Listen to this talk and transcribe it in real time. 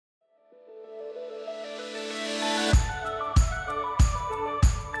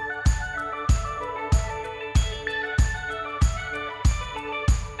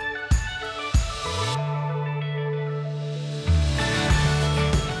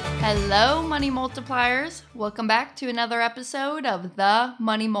Hello, Money Multipliers. Welcome back to another episode of the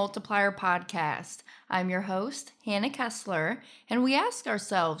Money Multiplier Podcast. I'm your host, Hannah Kessler, and we ask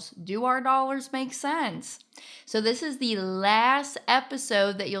ourselves, do our dollars make sense? So this is the last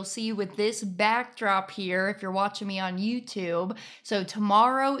episode that you'll see with this backdrop here if you're watching me on YouTube. So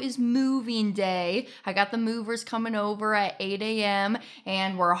tomorrow is moving day. I got the movers coming over at 8 a.m.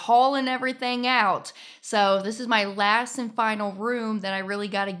 and we're hauling everything out. So this is my last and final room that I really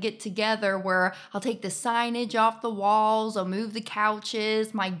got to get together, where I'll take the signage off the walls, I'll move the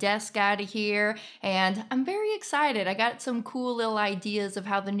couches, my desk out of here, and I'm very excited. I got some cool little ideas of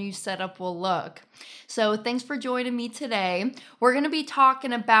how the new setup will look. So thanks for joining me today. We're going to be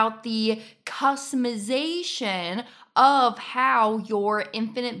talking about the customization of how your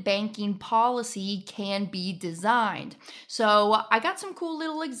infinite banking policy can be designed. So I got some cool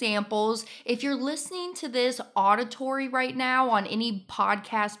little examples. If you're listening to this auditory right now on any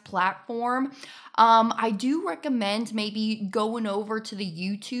podcast platform, I do recommend maybe going over to the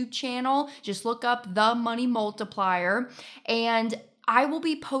YouTube channel. Just look up The Money Multiplier, and I will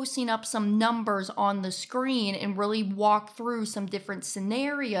be posting up some numbers on the screen and really walk through some different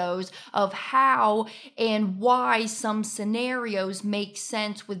scenarios of how and why some scenarios make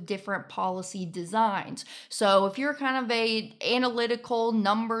sense with different policy designs. So if you're kind of a analytical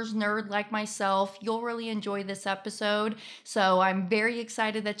numbers nerd like myself, you'll really enjoy this episode. So I'm very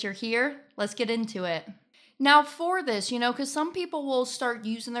excited that you're here. Let's get into it. Now for this, because some people will start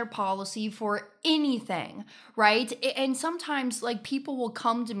using their policy for anything, right? And sometimes people will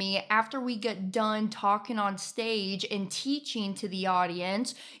come to me after we get done talking on stage and teaching to the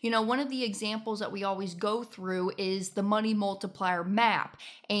audience. One of the examples that we always go through is the money multiplier map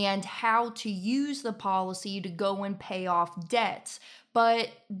and how to use the policy to go and pay off debts. But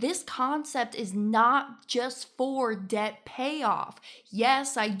this concept is not just for debt payoff.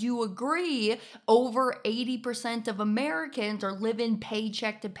 Yes, I do agree, over 80% of Americans are living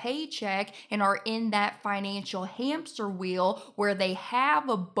paycheck to paycheck and are in that financial hamster wheel where they have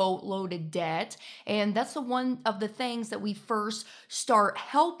a boatload of debt. And that's one of the things that we first start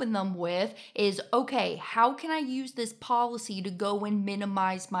helping them with is, okay, how can I use this policy to go and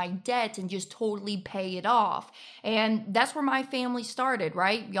minimize my debt and just totally pay it off? And that's where my family started,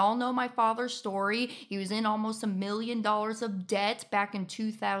 right? Y'all know my father's story. He was in almost $1 million of debt back in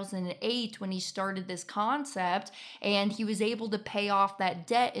 2008 when he started this concept, and he was able to pay off that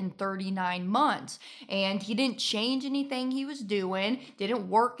debt in 39 months. And he didn't change anything he was doing, didn't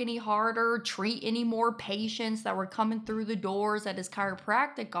work any harder, treat any more patients that were coming through the doors at his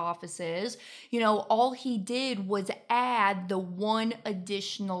chiropractic offices. All he did was add the one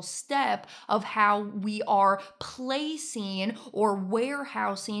additional step of how we are placing or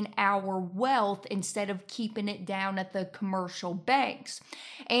warehousing our wealth instead of keeping it down at the commercial banks.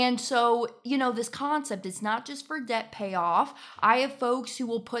 And so, this concept is not just for debt payoff. I have folks who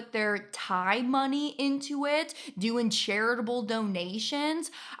will put their tie money into it, doing charitable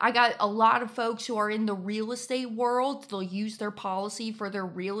donations. I got a lot of folks who are in the real estate world. They'll use their policy for their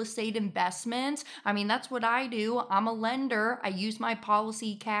real estate investments. I mean, that's what I do. I'm a lender. I use my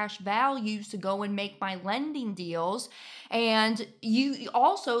policy cash values to go and make my lending deals. And you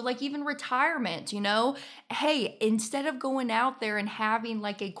also, even retirement, hey, instead of going out there and having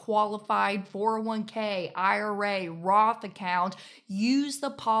a qualified 401k, IRA, Roth account, use the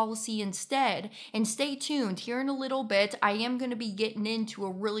policy instead. And stay tuned. Here in a little bit, I am going to be getting into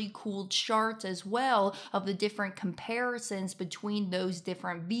a really cool chart as well of the different comparisons between those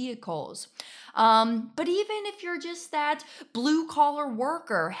different vehicles. But even if you're just that blue collar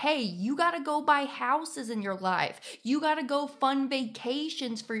worker, hey, you got to go buy houses in your life. You got to go fund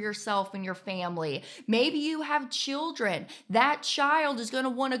vacations for yourself and your family. Maybe you have children. That child is going to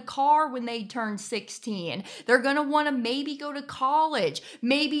want a car when they turn 16. They're going to want to maybe go to college.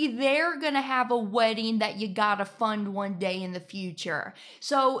 Maybe they're going to have a wedding that you got to fund one day in the future.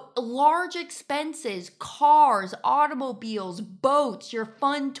 So large expenses, cars, automobiles, boats, your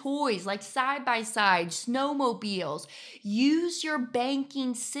fun toys like side-by-side, snowmobiles. Use your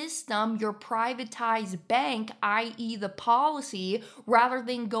banking system, your privatized bank, i.e. the policy, rather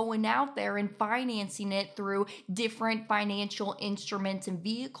than going out there and financing it through different financial instruments and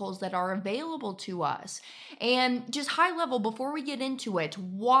vehicles that are available to us. And just high level, before we get into it,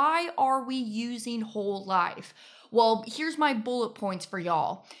 why are we using whole life? Well, here's my bullet points for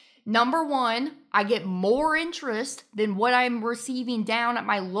y'all. Number one, I get more interest than what I'm receiving down at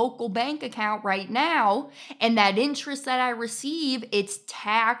my local bank account right now. And that interest that I receive, it's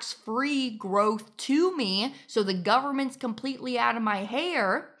tax-free growth to me. So the government's completely out of my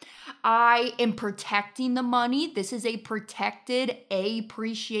hair. I am protecting the money. This is a protected,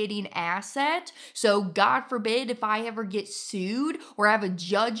 appreciating asset. So God forbid if I ever get sued or have a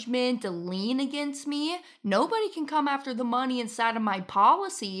judgment, a lien against me, nobody can come after the money inside of my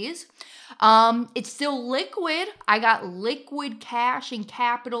policies. It's still liquid. I got liquid cash and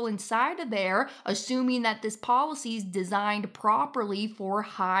capital inside of there, assuming that this policy is designed properly for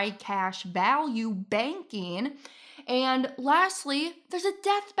high cash value banking. And lastly, there's a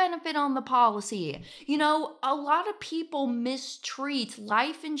death benefit on the policy. You know, a lot of people mistreat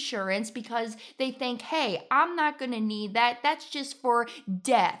life insurance because they think, hey, I'm not going to need that. That's just for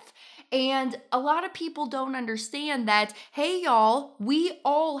death. And a lot of people don't understand that, hey, y'all, we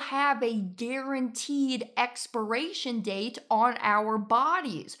all have a guaranteed expiration date on our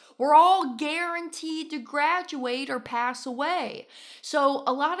bodies. We're all guaranteed to graduate or pass away. So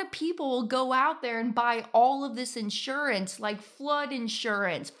a lot of people will go out there and buy all of this insurance, like flood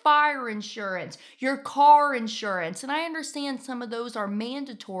insurance, fire insurance, your car insurance. And I understand some of those are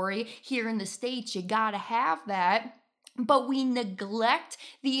mandatory here in the States. You got to have that. But we neglect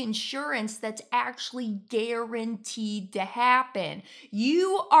the insurance that's actually guaranteed to happen.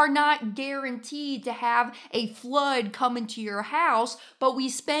 You are not guaranteed to have a flood come into your house, but we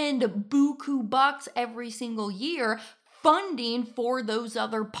spend buku bucks every single year funding for those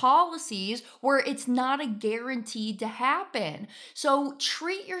other policies where it's not a guaranteed to happen. So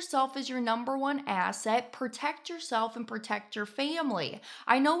treat yourself as your number one asset, protect yourself and protect your family.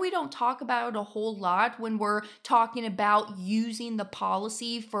 I know we don't talk about it a whole lot when we're talking about using the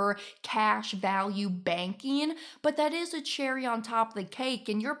policy for cash value banking, but that is a cherry on top of the cake,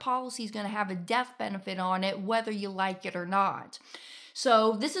 and your policy is going to have a death benefit on it whether you like it or not.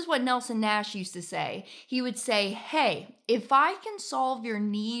 So this is what Nelson Nash used to say. He would say, hey, if I can solve your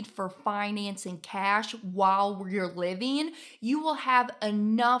need for finance and cash while you're living, you will have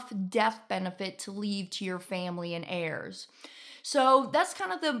enough death benefit to leave to your family and heirs. So that's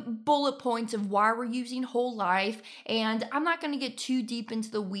kind of the bullet points of why we're using whole life. And I'm not going to get too deep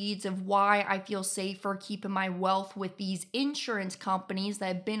into the weeds of why I feel safer keeping my wealth with these insurance companies that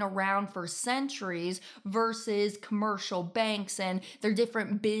have been around for centuries versus commercial banks and their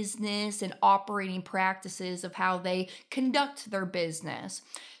different business and operating practices of how they conduct their business.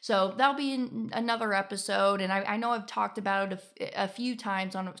 So that'll be in another episode, and I know I've talked about it a few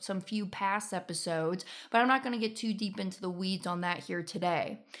times on some few past episodes, but I'm not going to get too deep into the weeds on that here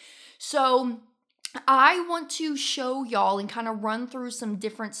today. So I want to show y'all and kind of run through some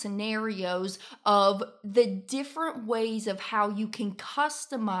different scenarios of the different ways of how you can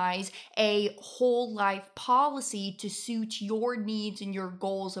customize a whole life policy to suit your needs and your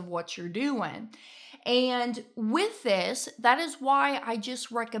goals of what you're doing. And with this, that is why I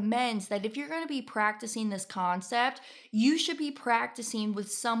just recommend that if you're going to be practicing this concept, you should be practicing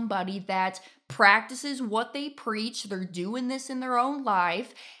with somebody that practices what they preach. They're doing this in their own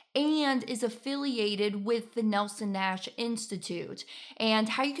life and is affiliated with the Nelson Nash Institute. And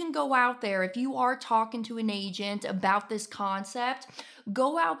how you can go out there, if you are talking to an agent about this concept,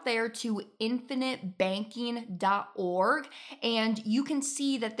 go out there to infinitebanking.org and you can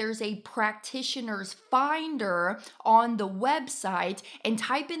see that there's a practitioner's finder on the website, and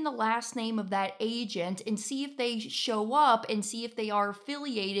type in the last name of that agent and see if they show up and see if they are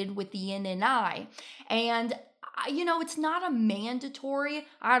affiliated with the NNI. And you know, it's not a mandatory.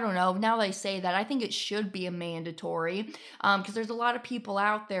 I don't know. Now that I say that, I think it should be a mandatory because there's a lot of people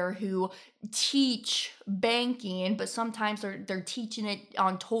out there who teach banking, but sometimes they're teaching it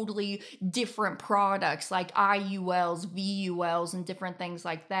on totally different products like IULs, VULs, and different things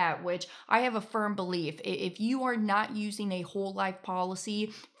like that, which I have a firm belief. If you are not using a whole life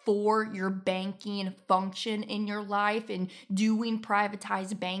policy for your banking function in your life and doing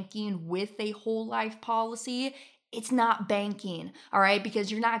privatized banking with a whole life policy, it's not banking, all right? Because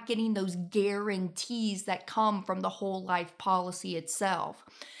you're not getting those guarantees that come from the whole life policy itself.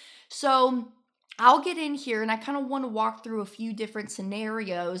 So I'll get in here and I kind of want to walk through a few different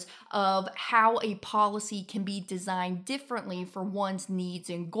scenarios of how a policy can be designed differently for one's needs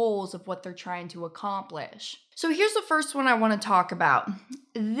and goals of what they're trying to accomplish. So here's the first one I want to talk about.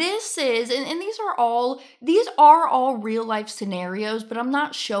 This is, and these are all real life scenarios, but I'm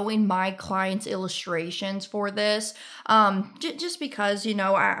not showing my clients' illustrations for this, just because, you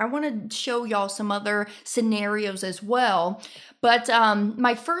know, I want to show y'all some other scenarios as well. But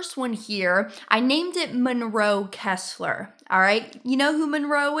my first one here, I named it Monroe Kessler. All right, you know who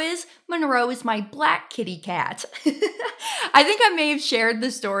Monroe is? Monroe is my black kitty cat. I think I may have shared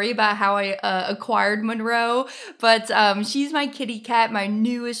the story about how I acquired Monroe, but she's my kitty cat, my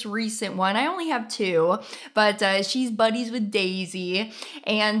newest recent one. I only have two, but she's buddies with Daisy.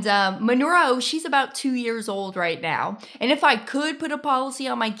 And Monroe, she's about 2 years old right now. And if I could put a policy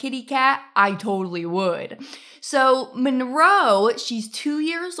on my kitty cat, I totally would. So Monroe, she's 2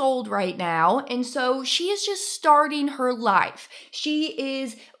 years old right now, and so she is just starting her life. She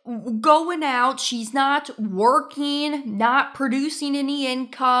is going out, she's not working, not producing any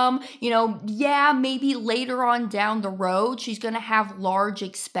income. Yeah, maybe later on down the road, she's going to have large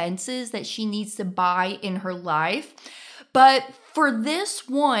expenses that she needs to buy in her life. But for this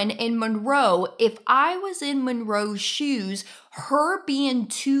one in Monroe, if I was in Monroe's shoes, her being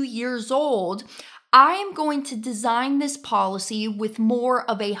 2 years old, I am going to design this policy with more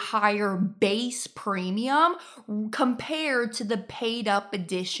of a higher base premium compared to the paid up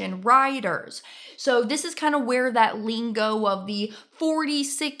edition riders. So this is kind of where that lingo of the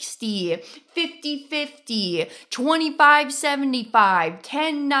 40-60, 50-50, 25-75,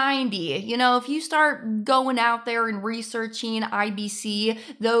 10-90, if you start going out there and researching IBC,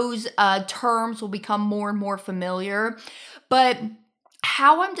 those terms will become more and more familiar. But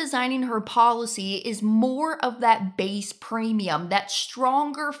how I'm designing her policy is more of that base premium, that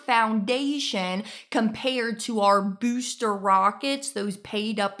stronger foundation compared to our booster rockets, those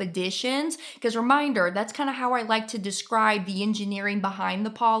paid up editions. Because reminder, that's kind of how I like to describe the engineering behind the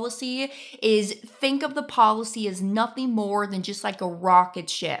policy is think of the policy as nothing more than just like a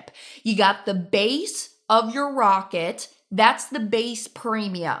rocket ship. You got the base of your rocket, that's the base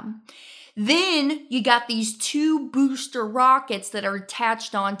premium. Then you got these two booster rockets that are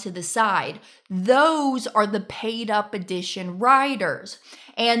attached onto the side. Those are the paid up edition riders.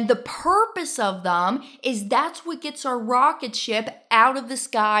 And the purpose of them is that's what gets our rocket ship out of the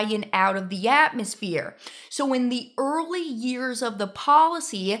sky and out of the atmosphere. So in the early years of the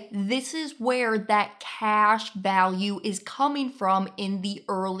policy, this is where that cash value is coming from in the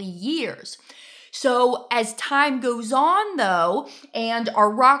early years. So as time goes on though, and our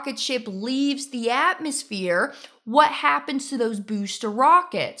rocket ship leaves the atmosphere, what happens to those booster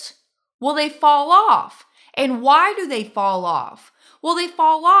rockets? Well, they fall off. And why do they fall off? Well, they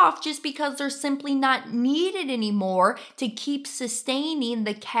fall off just because they're simply not needed anymore to keep sustaining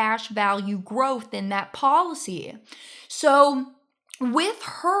the cash value growth in that policy. So with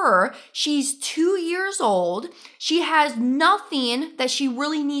her, she's 2 years old. She has nothing that she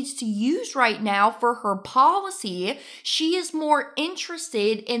really needs to use right now for her policy. She is more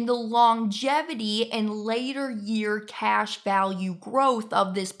interested in the longevity and later year cash value growth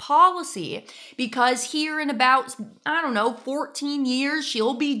of this policy because here in about, 14 years,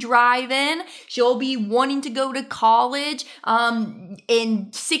 she'll be driving. She'll be wanting to go to college in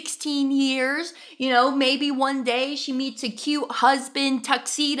 16 years. Maybe one day she meets a cute husband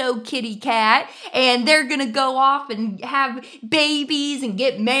tuxedo kitty cat and they're gonna go off and have babies and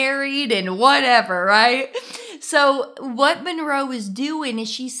get married and whatever, right? So what Monroe is doing is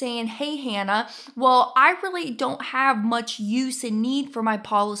she's saying, hey, Hannah, well, I really don't have much use and need for my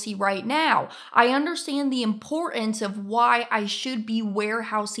policy right now. I understand the importance of why I should be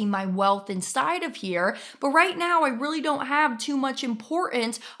warehousing my wealth inside of here, but right now I really don't have too much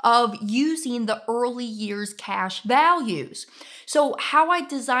importance of using the early years cash values. So how I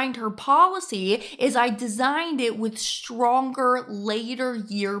designed her policy is I designed it with stronger later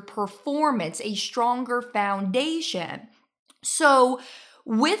year performance, a stronger foundation. So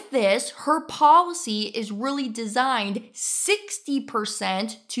with this, her policy is really designed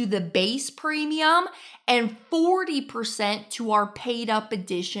 60% to the base premium and 40% to our paid up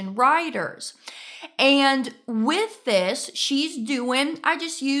edition riders. And with this, I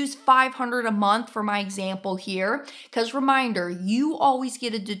just use $500 a month for my example here. Because reminder, you always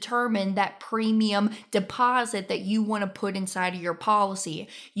get to determine that premium deposit that you want to put inside of your policy.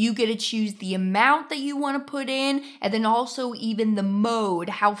 You get to choose the amount that you want to put in, and then also even the mode,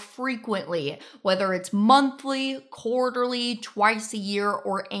 how frequently, whether it's monthly, quarterly, twice a year,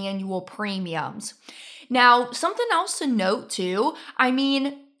 or annual premiums. Now, something else to note too,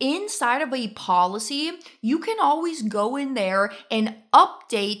 inside of a policy, you can always go in there and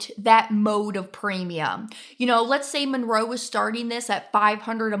update that mode of premium. Let's say Monroe is starting this at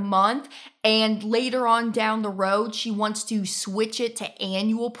 $500 a month and later on down the road, she wants to switch it to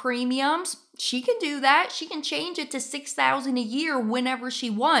annual premiums. She can do that. She can change it to $6,000 a year whenever she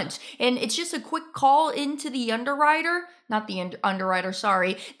wants. And it's just a quick call into the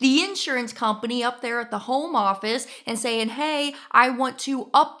the insurance company up there at the home office and saying, hey, I want to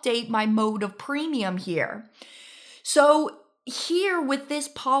update my mode of premium here. So here with this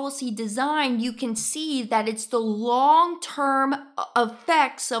policy design, you can see that it's the long-term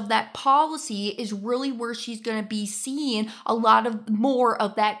effects of that policy is really where she's going to be seeing a lot of more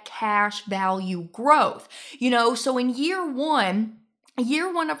of that cash value growth. So in year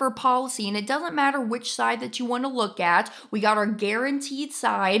one of her policy, and it doesn't matter which side that you want to look at, we got our guaranteed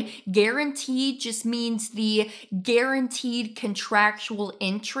side. Guaranteed just means the guaranteed contractual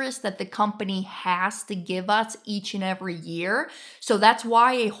interest that the company has to give us each and every year. So that's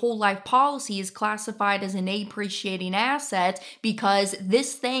why a whole life policy is classified as an appreciating asset, because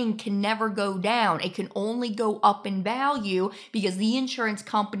this thing can never go down. It can only go up in value because the insurance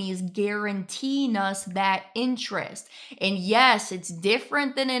company is guaranteeing us that interest. And yes, it's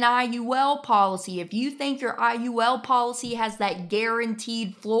different than an IUL policy. If you think your IUL policy has that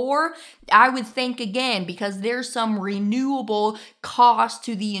guaranteed floor, I would think again, because there's some renewable cost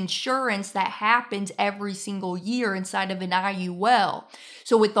to the insurance that happens every single year inside of an IUL.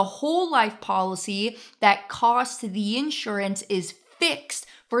 So with the whole life policy, that cost to the insurance is fixed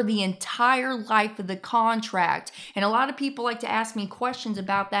for the entire life of the contract. And a lot of people like to ask me questions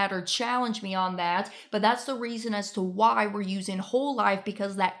about that or challenge me on that, but that's the reason as to why we're using whole life,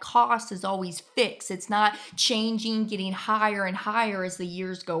 because that cost is always fixed. It's not changing, getting higher and higher as the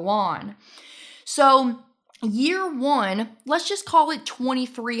years go on. So year one, let's just call it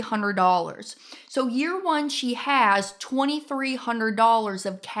 $2,300. So year one, she has $2,300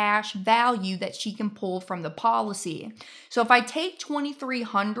 of cash value that she can pull from the policy. So if I take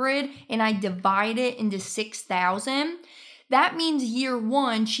 $2,300 and I divide it into 6,000, that means year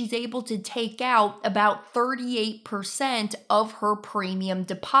one, she's able to take out about 38% of her premium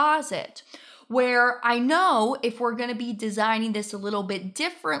deposit. Where I know if we're going to be designing this a little bit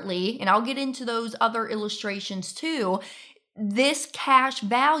differently, and I'll get into those other illustrations too, this cash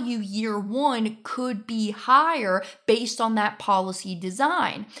value year one could be higher based on that policy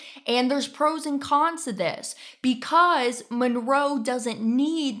design. And there's pros and cons to this, because Monroe doesn't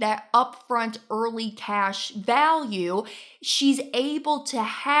need that upfront early cash value. She's able to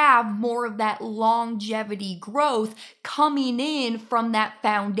have more of that longevity growth coming in from that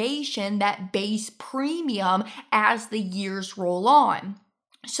foundation, that base premium, as the years roll on.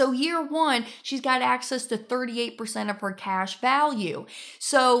 So year one, she's got access to 38% of her cash value.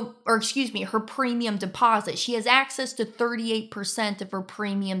 Her premium deposit. She has access to 38% of her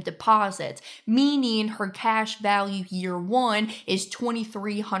premium deposit, meaning her cash value year one is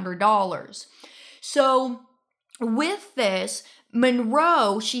 $2,300. So with this,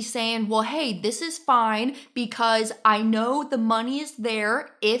 Monroe, she's saying, well, hey, this is fine because I know the money is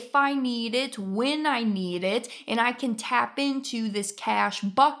there if I need it, when I need it, and I can tap into this cash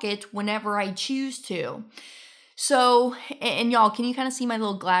bucket whenever I choose to. So, and y'all, can you kind of see my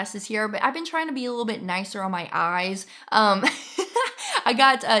little glasses here? But I've been trying to be a little bit nicer on my eyes. I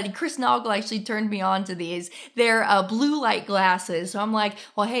got, Chris Noggle actually turned me on to these. They're blue light glasses. So I'm like,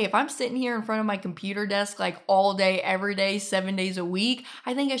 well, hey, if I'm sitting here in front of my computer desk like all day, every day, 7 days a week,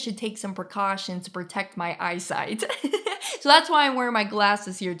 I think I should take some precautions to protect my eyesight. So that's why I'm wearing my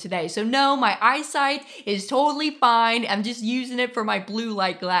glasses here today. So no, my eyesight is totally fine. I'm just using it for my blue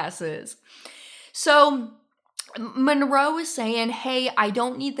light glasses. So Monroe is saying, hey, I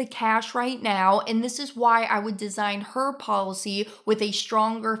don't need the cash right now, and this is why I would design her policy with a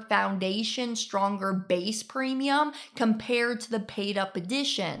stronger foundation, stronger base premium compared to the paid up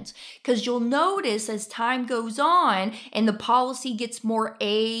additions. Because you'll notice as time goes on and the policy gets more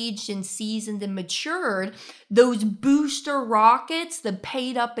aged and seasoned and matured, those booster rockets, the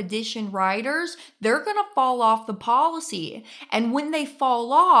paid up addition riders, they're going to fall off the policy. And when they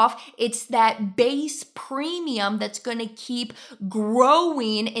fall off, it's that base premium that's going to keep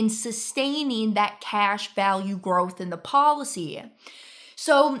growing and sustaining that cash value growth in the policy.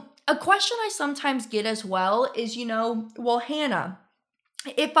 So a question I sometimes get as well is, well, Hannah,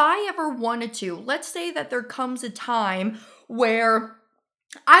 if I ever wanted to, let's say that there comes a time where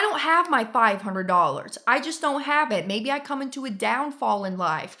I don't have my $500. I just don't have it. Maybe I come into a downfall in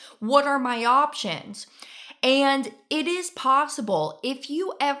life. What are my options? And it is possible, if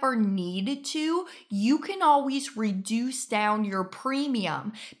you ever needed to, you can always reduce down your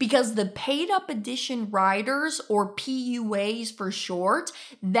premium, because the paid up addition riders, or PUAs for short,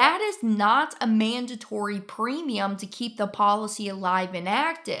 that is not a mandatory premium to keep the policy alive and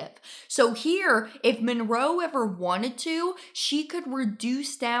active. So here, if Monroe ever wanted to, she could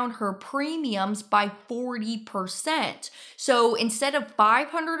reduce down her premiums by 40%. So instead of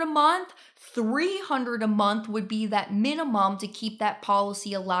 $500 a month, $300 a month would be that minimum to keep that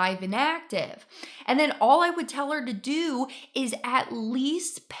policy alive and active. And then all I would tell her to do is at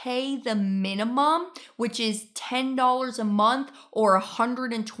least pay the minimum, which is $10 a month or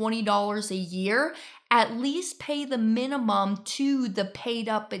 $120 a year. At least pay the minimum to the paid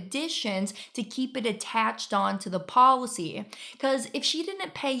up additions to keep it attached onto the policy. Because if she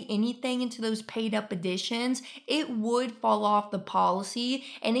didn't pay anything into those paid up additions, it would fall off the policy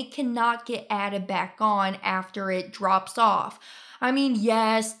and it cannot get added back on after it drops off. I mean,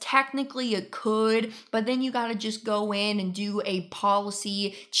 yes, technically it could, but then you got to just go in and do a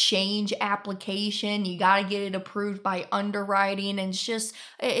policy change application. You got to get it approved by underwriting, and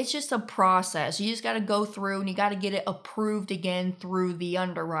it's just a process. You just got to go through and you got to get it approved again through the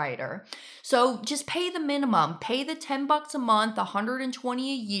underwriter. So just pay the minimum, pay the $10 a month, $120 a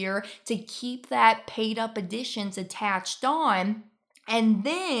year to keep that paid up additions attached on. And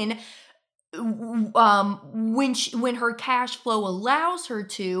then when her cash flow allows her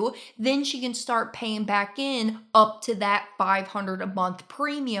to, then she can start paying back in up to that $500 a month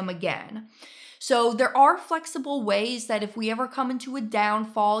premium again. So there are flexible ways that if we ever come into a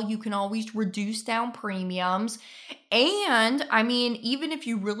downfall, you can always reduce down premiums. And I mean, even if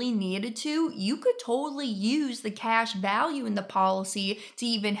you really needed to, you could totally use the cash value in the policy to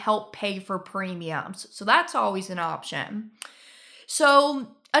even help pay for premiums. So that's always an option. So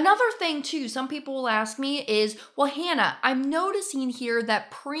another thing too, some people will ask me is, well, Hannah, I'm noticing here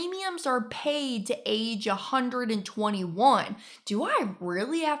that premiums are paid to age 121. Do I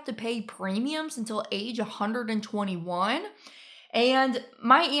really have to pay premiums until age 121? And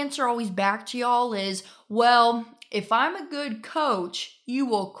my answer always back to y'all is, well, if I'm a good coach, you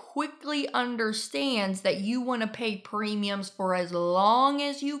will quickly understand that you want to pay premiums for as long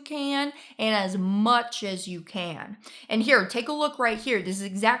as you can and as much as you can. And here, take a look right here. This is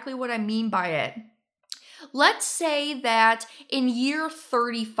exactly what I mean by it. Let's say that in year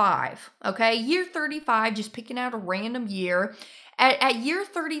 35, okay, year 35, just picking out a random year, at year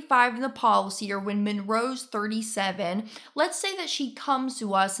 35 in the policy, or when Monroe's 37, let's say that she comes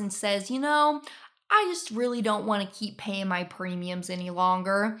to us and says, I just really don't want to keep paying my premiums any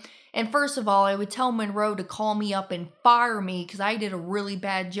longer. And first of all, I would tell Monroe to call me up and fire me because I did a really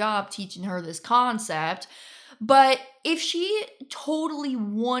bad job teaching her this concept. But if she totally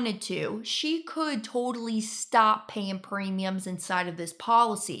wanted to, she could totally stop paying premiums inside of this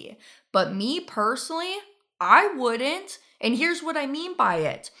policy. But me personally, I wouldn't. And here's what I mean by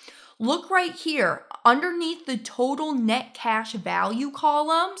it. Look right here underneath the total net cash value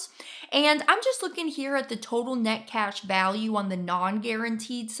columns. And I'm just looking here at the total net cash value on the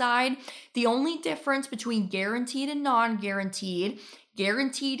non-guaranteed side. The only difference between guaranteed and non-guaranteed,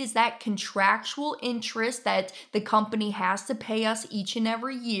 guaranteed is that contractual interest that the company has to pay us each and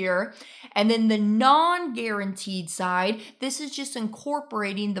every year. And then the non-guaranteed side, this is just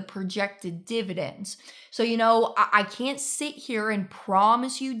incorporating the projected dividends. So, I can't sit here and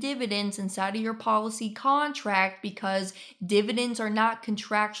promise you dividends inside of your policy contract because dividends are not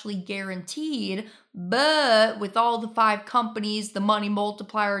contractually guaranteed. But with all the 5 companies the Money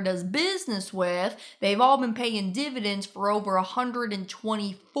Multiplier does business with, they've all been paying dividends for over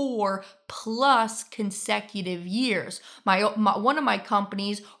 124 plus consecutive years. One of my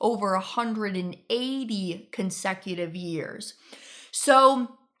companies, over 180 consecutive years.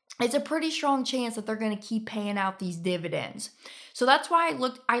 So it's a pretty strong chance that they're going to keep paying out these dividends. So that's why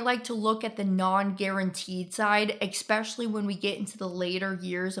I like to look at the non-guaranteed side, especially when we get into the later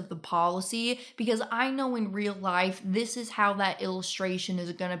years of the policy, because I know in real life, this is how that illustration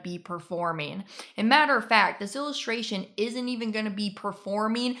is going to be performing. And matter of fact, this illustration isn't even going to be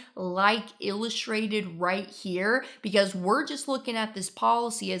performing like illustrated right here, because we're just looking at this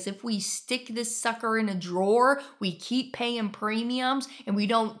policy as if we stick this sucker in a drawer, we keep paying premiums, and we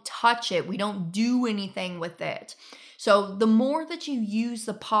don't touch it. We don't do anything with it. So the more that you use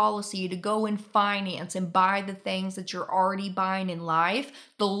the policy to go and finance and buy the things that you're already buying in life,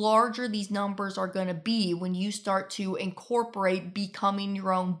 the larger these numbers are going to be when you start to incorporate becoming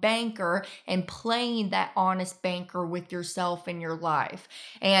your own banker and playing that honest banker with yourself in your life.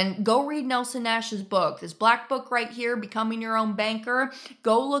 And go read Nelson Nash's book, this black book right here, Becoming Your Own Banker.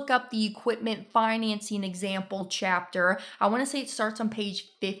 Go look up the equipment financing example chapter. I want to say it starts on page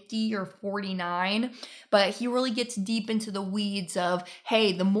 50 or 49, but he really gets deep into the weeds of,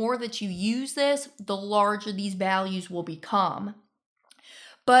 hey, the more that you use this, the larger these values will become.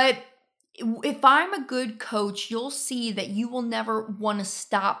 But if I'm a good coach, you'll see that you will never want to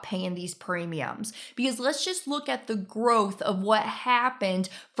stop paying these premiums, because let's just look at the growth of what happened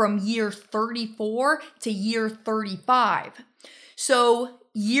from year 34 to year 35. So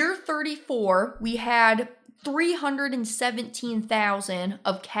year 34, we had $317,000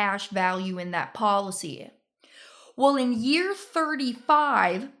 of cash value in that policy. Well, in year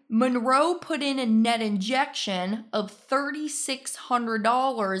 35, Monroe put in a net injection of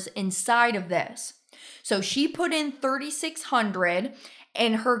 $3,600 inside of this. So she put in $3,600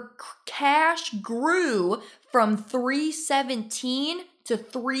 and her cash grew from $317 to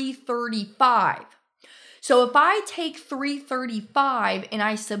 $335. So if I take $335 and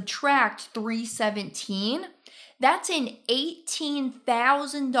I subtract $317, that's an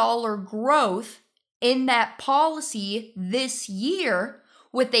 $18,000 growth in that policy this year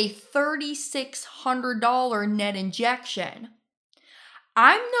with a $3,600 net injection.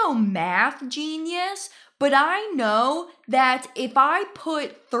 I'm no math genius, but I know that if I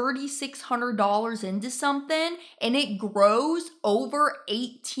put $3,600 into something and it grows over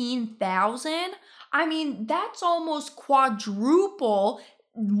 $18,000, I mean, that's almost quadruple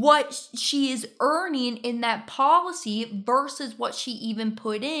what she is earning in that policy versus what she even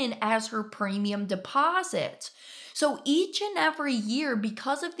put in as her premium deposit. So each and every year,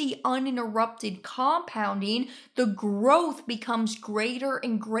 because of the uninterrupted compounding, the growth becomes greater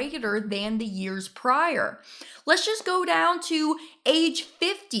and greater than the years prior. Let's just go down to age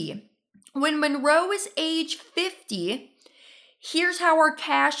 50. When Monroe is age 50, here's how our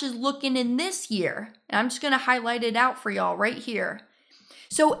cash is looking in this year. And I'm just going to highlight it out for y'all right here.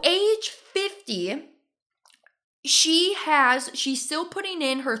 So age 50, she's still putting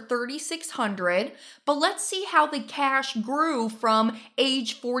in her $3,600, but let's see how the cash grew from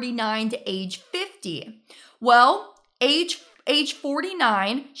age 49 to age 50. Well, age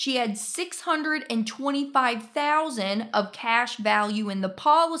 49, she had $625,000 of cash value in the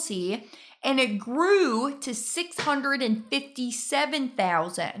policy, and it grew to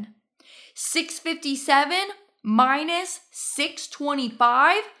 $657,000. 657 minus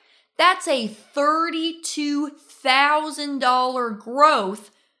 625, that's a $32,000 growth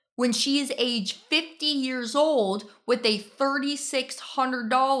when she is age 50 years old with a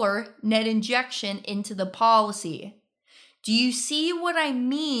 $3,600 net injection into the policy. Do you see what I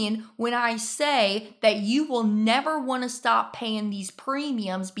mean when I say that you will never want to stop paying these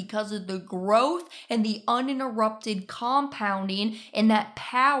premiums because of the growth and the uninterrupted compounding and that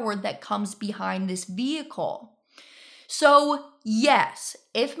power that comes behind this vehicle? So yes,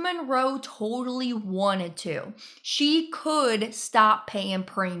 if Monroe totally wanted to, she could stop paying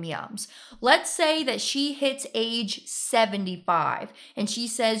premiums. Let's say that she hits age 75 and she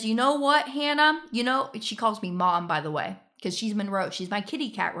says, you know what, Hannah? She calls me mom, by the way, because she's Monroe. She's my kitty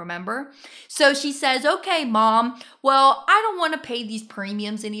cat, remember? So she says, okay, mom, well, I don't want to pay these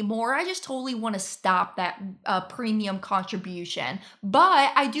premiums anymore. I just totally want to stop that premium contribution.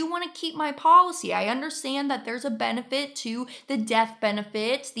 But I do want to keep my policy. I understand that there's a benefit to the death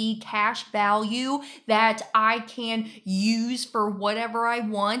benefits, the cash value that I can use for whatever I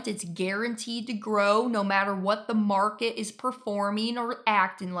want. It's guaranteed to grow no matter what the market is performing or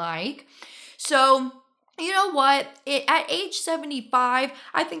acting like. So you know what? At age 75,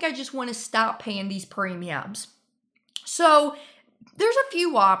 I think I just want to stop paying these premiums. So there's a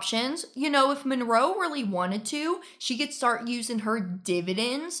few options. If Monroe really wanted to, she could start using her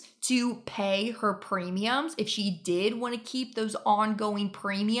dividends to pay her premiums. If she did want to keep those ongoing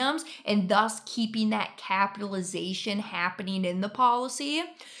premiums and thus keeping that capitalization happening in the policy,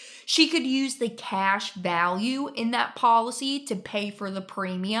 she could use the cash value in that policy to pay for the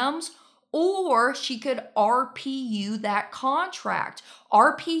premiums. Or she could RPU that contract.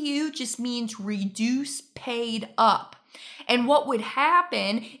 RPU just means reduce paid up. And what would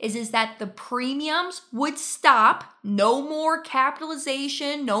happen is that the premiums would stop. No more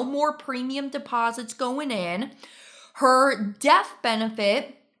capitalization, no more premium deposits going in. Her death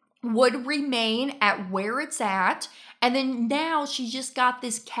benefit would remain at where it's at. And then now she's just got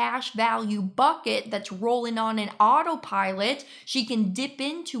this cash value bucket that's rolling on an autopilot. She can dip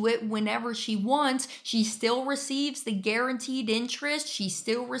into it whenever she wants. She still receives the guaranteed interest. She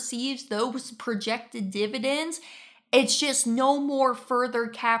still receives those projected dividends. It's just no more further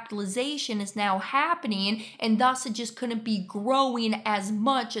capitalization is now happening, and thus it just couldn't be growing as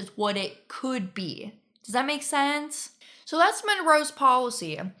much as what it could be. Does that make sense? So that's Monroe's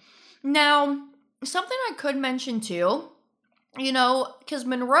policy. Now, something I could mention too, because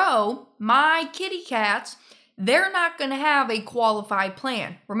Monroe, my kitty cats, they're not going to have a qualified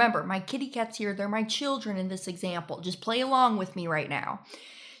plan. Remember, my kitty cats here, they're my children in this example. Just play along with me right now.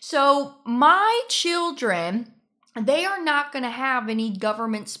 So my children, they are not going to have any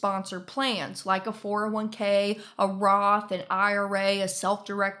government-sponsored plans like a 401k, a Roth, an IRA, a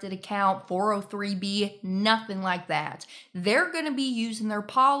self-directed account, 403b, nothing like that. They're going to be using their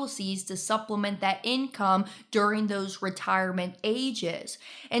policies to supplement that income during those retirement ages.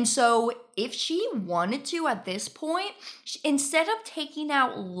 And so if she wanted to at this point, instead of taking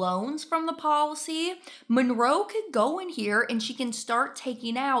out loans from the policy, Monroe could go in here and she can start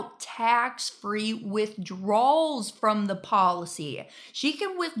taking out tax-free withdrawals from the policy. She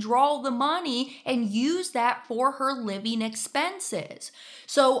can withdraw the money and use that for her living expenses.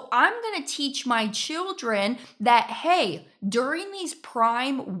 So I'm going to teach my children that, hey, during these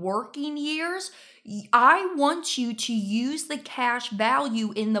prime working years, I want you to use the cash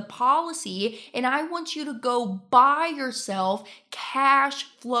value in the policy, and I want you to go buy yourself cash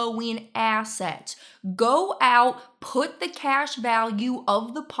flowing assets. Go out, put the cash value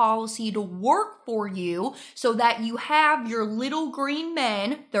of the policy to work for you so that you have your little green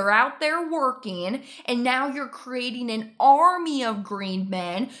men, they're out there working, and now you're creating an army of green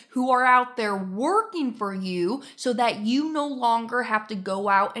men who are out there working for you so that you no longer have to go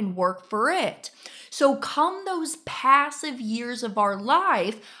out and work for it. So come those passive years of our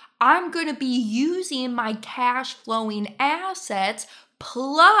life, I'm going to be using my cash flowing assets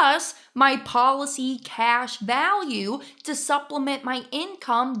plus my policy cash value to supplement my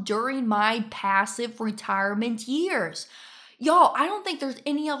income during my passive retirement years. Y'all, I don't think there's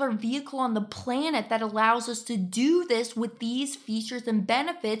any other vehicle on the planet that allows us to do this with these features and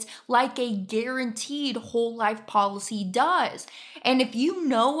benefits like a guaranteed whole life policy does. And if you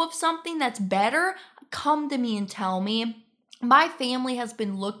know of something that's better, come to me and tell me. My family has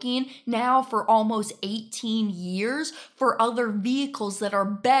been looking now for almost 18 years for other vehicles that are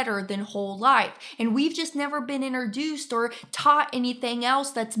better than whole life. And we've just never been introduced or taught anything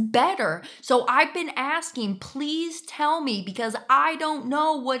else that's better. So I've been asking, please tell me, because I don't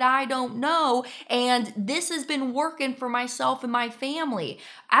know what I don't know. And this has been working for myself and my family.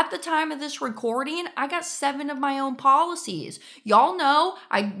 At the time of this recording, I got 7 of my own policies. Y'all know,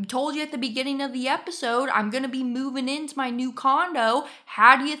 I told you at the beginning of the episode, I'm going to be moving into my new condo.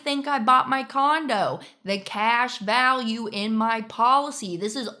 How do you think I bought my condo? The cash value in my policy.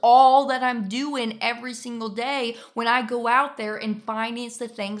 This is all that I'm doing every single day when I go out there and finance the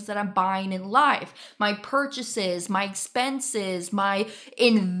things that I'm buying in life. My purchases, my expenses, my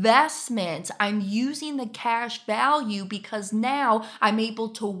investments. I'm using the cash value because now I'm able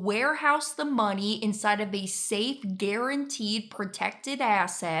to warehouse the money inside of a safe, guaranteed, protected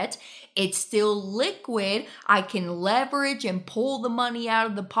asset. It's still liquid. I can leverage and pull the money out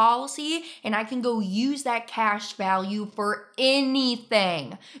of the policy, and I can go use that cash value for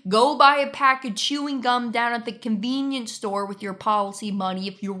anything. Go buy a pack of chewing gum down at the convenience store with your policy money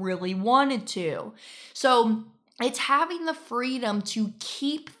if you really wanted to. So it's having the freedom to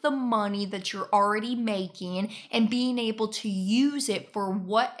keep the money that you're already making and being able to use it for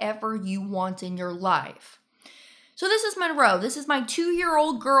whatever you want in your life. So this is Monroe. This is my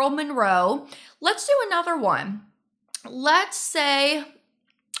 2-year-old girl, Monroe. Let's do another one. Let's say,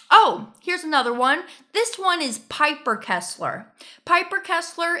 here's another one. This one is Piper Kessler. Piper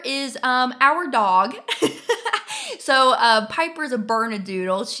Kessler is our dog. So Piper's a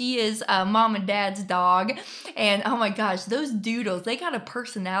Bernedoodle. She is mom and dad's dog. And oh my gosh, those doodles, they got a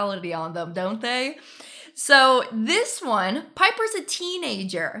personality on them, don't they? So this one, Piper's a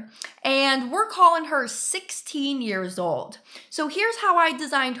teenager, and we're calling her 16 years old. So here's how I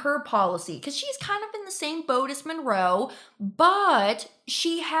designed her policy, because she's kind of in the same boat as Monroe, but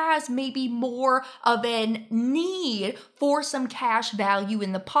she has maybe more of a need for some cash value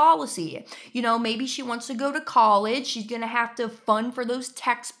in the policy. You know, maybe she wants to go to college. She's going to have to fund for those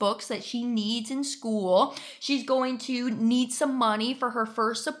textbooks that she needs in school. She's going to need some money for her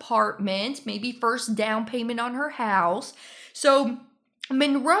first apartment, maybe first down payment on her house. So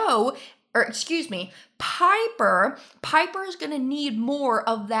Piper is going to need more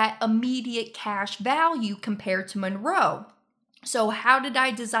of that immediate cash value compared to Monroe. So how did I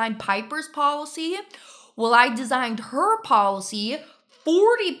design Piper's policy? Well, I designed her policy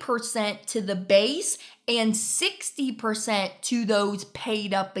 40% to the base and 60% to those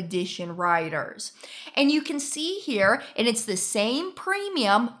paid up edition riders. And you can see here, and it's the same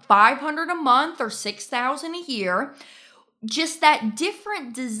premium, $500 a month or $6,000 a year. Just that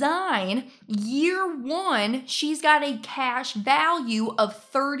different design. Year 1, she's got a cash value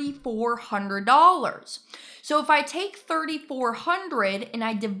of $3,400. So if I take $3,400 and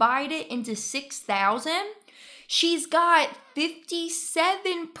I divide it into 6,000, She's got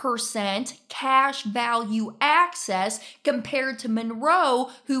 57% cash value access compared to Monroe,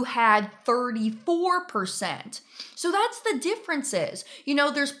 who had 34%. So that's the differences.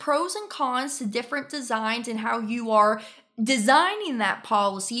 There's pros and cons to different designs and how you are designing that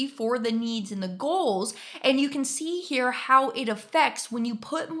policy for the needs and the goals. And you can see here how it affects when you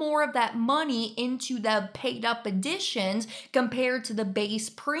put more of that money into the paid up additions compared to the base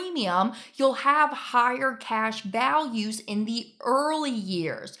premium. You'll have higher cash values in the early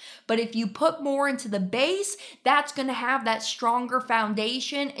years. But if you put more into the base, that's going to have that stronger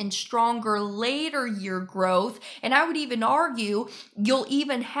foundation and stronger later year growth. And I would even argue you'll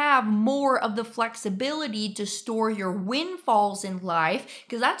even have more of the flexibility to store your windfalls in life,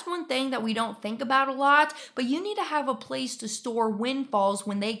 because that's one thing that we don't think about a lot, but you need to have a place to store windfalls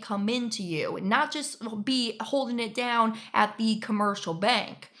when they come into you, and not just be holding it down at the commercial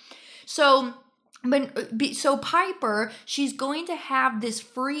bank. So Piper, she's going to have this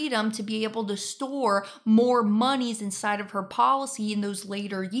freedom to be able to store more monies inside of her policy in those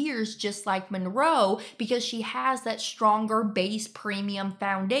later years, just like Monroe, because she has that stronger base premium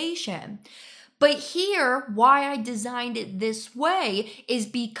foundation. But here, why I designed it this way is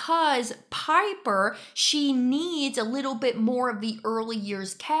because Piper, she needs a little bit more of the early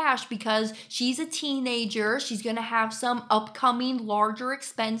years cash because she's a teenager. She's going to have some upcoming larger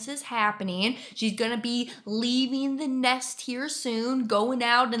expenses happening. She's going to be leaving the nest here soon, going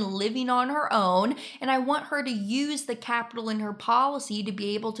out and living on her own. And I want her to use the capital in her policy to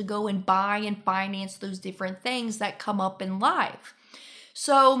be able to go and buy and finance those different things that come up in life.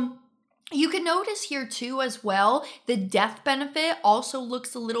 So you can notice here too as well, the death benefit also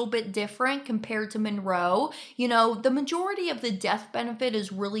looks a little bit different compared to Monroe. The majority of the death benefit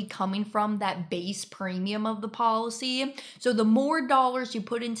is really coming from that base premium of the policy. So the more dollars you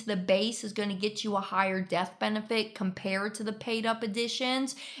put into the base is going to get you a higher death benefit compared to the paid up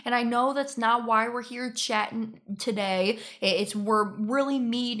additions. And I know that's not why we're here chatting today. We're really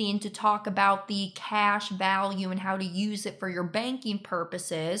meeting to talk about the cash value and how to use it for your banking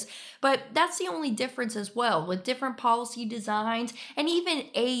purposes. But that's the only difference as well with different policy designs and even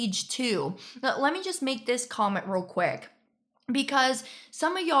age too. Now, let me just make this comment real quick. Because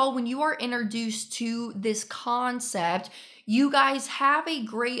some of y'all, when you are introduced to this concept, you guys have a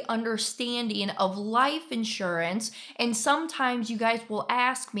great understanding of life insurance, and sometimes you guys will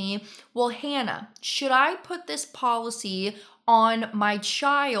ask me, well, Hannah, should I put this policy on my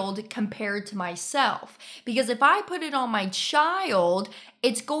child compared to myself? Because if I put it on my child,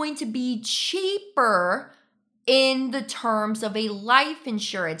 it's going to be cheaper in the terms of a life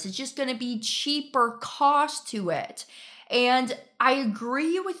insurance. It's just going to be cheaper cost to it. And I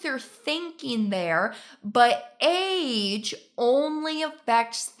agree with your thinking there, but age only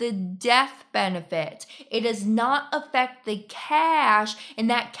affects the death benefit. It does not affect the cash and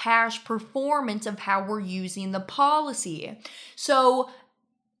that cash performance of how we're using the policy. So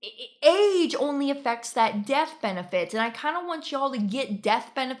age only affects that death benefit. And I kind of want y'all to get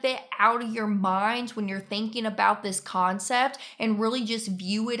death benefit out of your minds when you're thinking about this concept and really just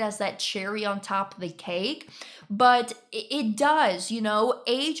view it as that cherry on top of the cake. But it does,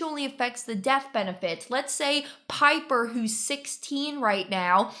 age only affects the death benefits. Let's say Piper, who's 16 right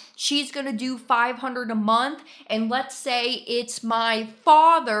now, she's going to do $500 a month. And let's say it's my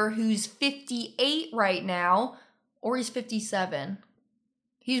father, who's 58 right now, or he's 57.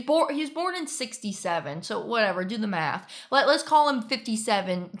 He was born in 67, so whatever, do the math. Let's call him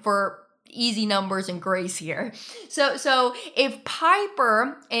 57 for easy numbers and grace here. So if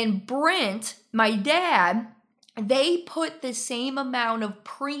Piper and Brent, my dad, they put the same amount of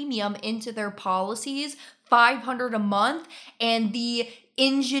premium into their policies, $500 a month, and the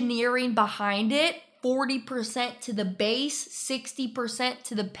engineering behind it, 40% to the base, 60%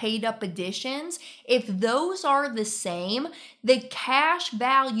 to the paid up additions. If those are the same, the cash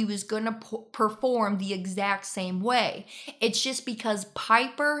value is going to perform the exact same way. It's just because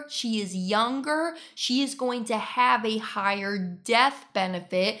Piper, she is younger, she is going to have a higher death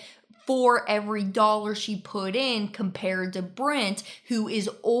benefit for every dollar she put in compared to Brent, who is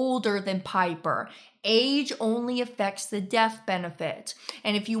older than Piper. Age only affects the death benefit.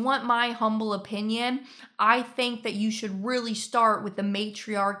 And if you want my humble opinion, I think that you should really start with the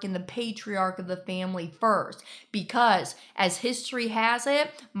matriarch and the patriarch of the family first. Because as history has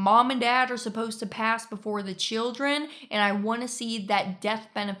it, mom and dad are supposed to pass before the children. And I want to see that death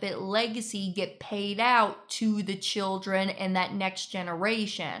benefit legacy get paid out to the children and that next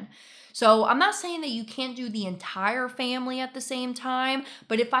generation. So I'm not saying that you can't do the entire family at the same time,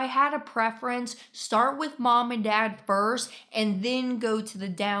 but if I had a preference, start with mom and dad first and then go to the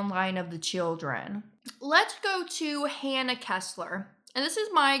downline of the children. let's go to Hannah Kessler. And this is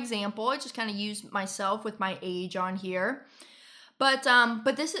my example. I just kind of used myself with my age on here. But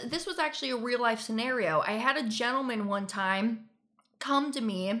this was actually a real life scenario. I had a gentleman one time come to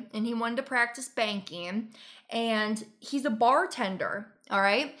me and he wanted to practice banking, and he's a bartender, all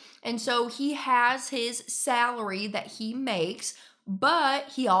right? And so he has his salary that he makes, but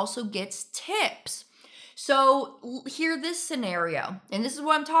he also gets tips. So hear this scenario, and this is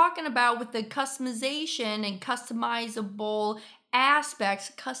what I'm talking about with the customization and customizable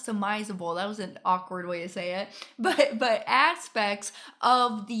aspects. Customizable, that was an awkward way to say it, but aspects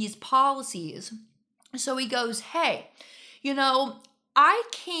of these policies. So he goes, hey, I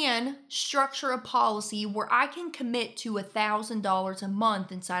can structure a policy where I can commit to $1,000 a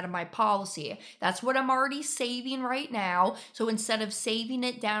month inside of my policy. That's what I'm already saving right now. So instead of saving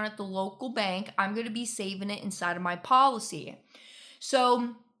it down at the local bank, I'm going to be saving it inside of my policy.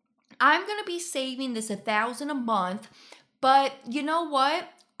 So I'm going to be saving this $1,000 a month, but you know what?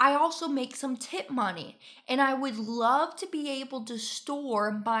 I also make some tip money, and I would love to be able to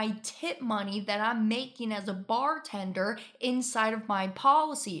store my tip money that I'm making as a bartender inside of my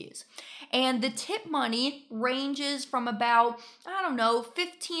policies. And the tip money ranges from about,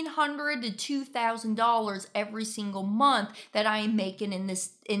 $1,500 to $2,000 every single month that I am making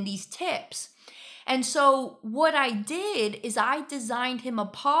in these tips. And so what I did is I designed him a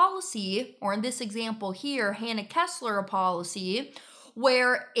policy, or in this example here, Hannah Kessler, a policy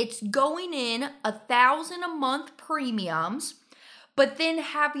where it's going in $1,000 a month premiums, but then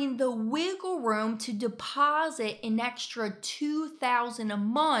having the wiggle room to deposit an extra $2,000 a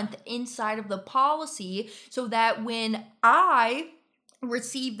month inside of the policy, so that when I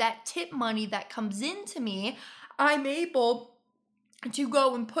receive that tip money that comes into me, I'm able to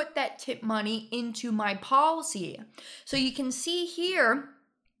go and put that tip money into my policy. So you can see here,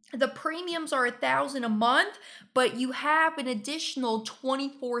 the premiums are $1,000 a month, but you have an additional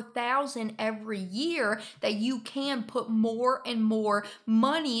 $24,000 every year that you can put more and more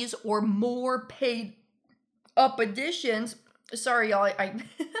monies or more paid up additions. Sorry, y'all.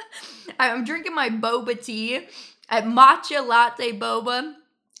 I'm drinking my boba tea at matcha latte boba.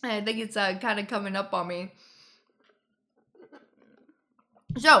 I think it's kind of coming up on me.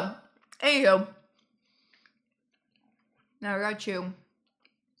 So, anywho, now I got you.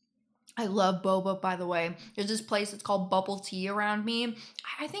 I love boba, by the way. There's this place that's called Bubble Tea around me.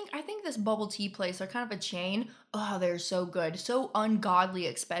 I think this bubble tea place, they're kind of a chain. Oh, they're so good. So ungodly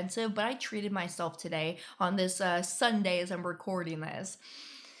expensive, but I treated myself today on this Sunday as I'm recording this.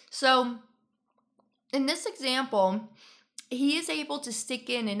 So, in this example, he is able to stick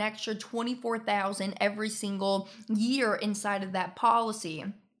in an extra $24,000 every single year inside of that policy.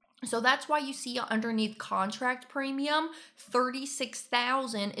 So that's why you see underneath contract premium,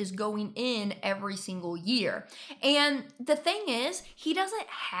 $36,000 is going in every single year. And the thing is, he doesn't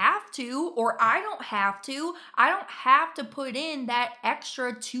have to, or I don't have to. I don't have to put in that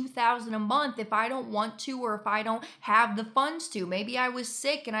extra $2,000 a month if I don't want to, or if I don't have the funds to. Maybe I was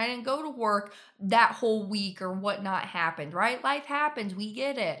sick and I didn't go to work that whole week or whatnot happened, right? Life happens, we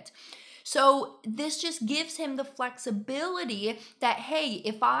get it. So this just gives him the flexibility that, hey,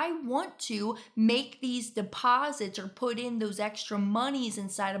 if I want to make these deposits or put in those extra monies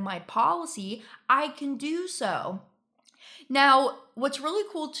inside of my policy, I can do so. Now, what's really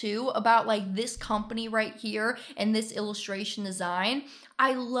cool too about like this company right here and this illustration design,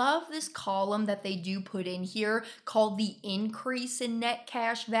 I love this column that they do put in here called the increase in net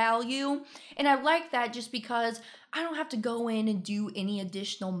cash value. And I like that just because I don't have to go in and do any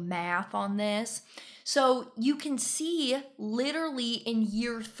additional math on this. So you can see literally in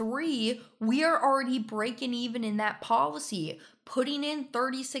year 3, we are already breaking even in that policy. Putting in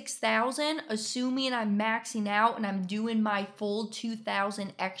 $36,000, assuming I'm maxing out and I'm doing my full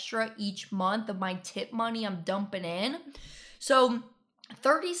 $2,000 extra each month of my tip money I'm dumping in. So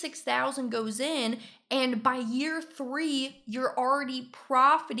 $36,000 goes in, and by year 3, you're already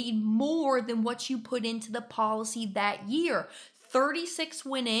profiting more than what you put into the policy that year. 36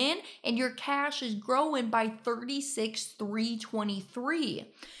 went in, and your cash is growing by 36,323.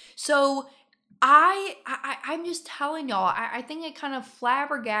 So I'm just telling y'all, I think it kind of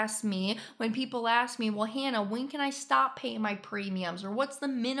flabbergasts me when people ask me, well, Hannah, when can I stop paying my premiums? Or what's the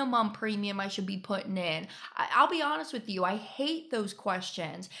minimum premium I should be putting in? I'll be honest with you, I hate those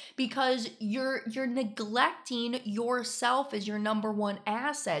questions because you're neglecting yourself as your number one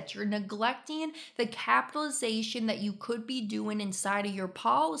asset. You're neglecting the capitalization that you could be doing inside of your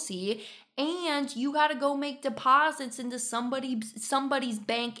policy. and you got to go make deposits into somebody's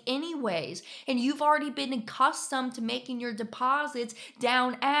bank anyways, and you've already been accustomed to making your deposits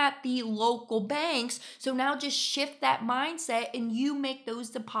down at the local banks. So now just shift that mindset and you make those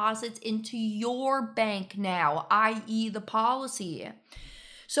deposits into your bank now, i.e. the policy.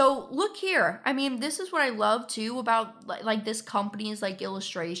 So look here. I mean, this is what I love too about like this company's like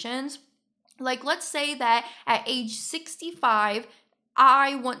illustrations. Like, let's say that at age 65,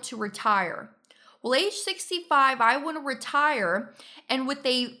 I want to retire. Well, age 65, I want to retire, and with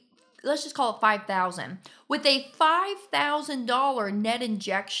let's just call it 5,000. With a $5,000 net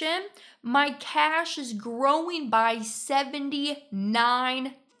injection, my cash is growing by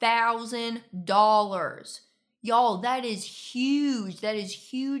 $79,000. Y'all, that is huge. That is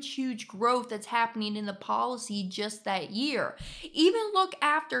huge, huge growth that's happening in the policy just that year. Even look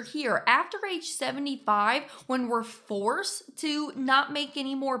after here, after age 75, when we're forced to not make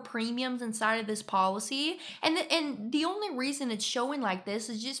any more premiums inside of this policy, and the only reason it's showing like this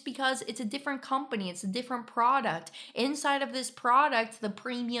is just because it's a different company, it's a different product. Inside of this product, the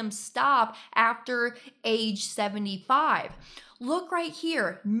premiums stop after age 75. Look right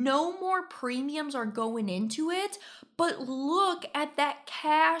here, no more premiums are going into it, but look at that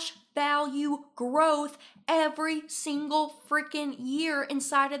cash value growth every single freaking year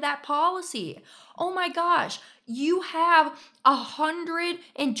inside of that policy. Oh my gosh, you have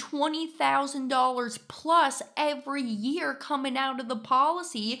 $120,000 plus every year coming out of the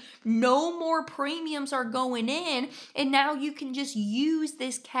policy. No more premiums are going in, and now you can just use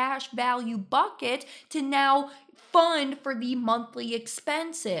this cash value bucket to now fund for the monthly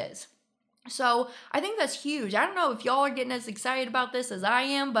expenses. So I think that's huge. I don't know if y'all are getting as excited about this as I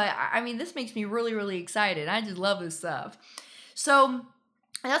am, but I mean, this makes me really, really excited. I just love this stuff. So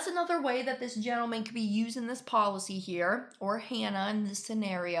that's another way that this gentleman could be using this policy here, or Hannah in this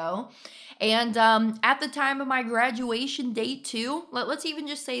scenario. And at the time of my graduation date too, let's even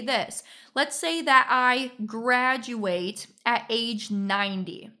just say this. Let's say that I graduate at age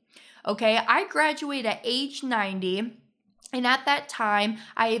 90. Okay, I graduate at age 90, and at that time,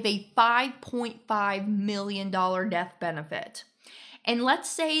 I have a $5.5 million death benefit. And let's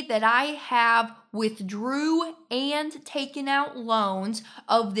say that I have withdrew and taken out loans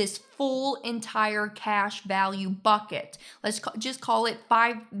of this full entire cash value bucket. Let's just call it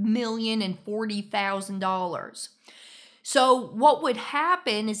 $5,040,000. So what would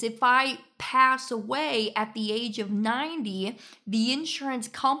happen is if I pass away at the age of 90, the insurance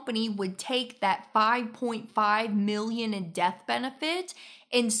company would take that $5.5 million in death benefit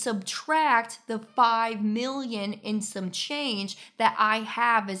and subtract the $5 million in some change that I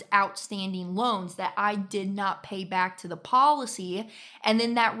have as outstanding loans that I did not pay back to the policy. And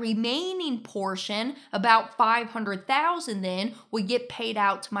then that remaining portion, about $500,000 then, would get paid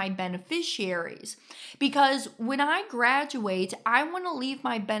out to my beneficiaries. Because when I graduate, I want to leave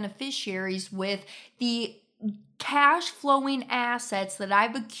my beneficiaries with the cash flowing assets that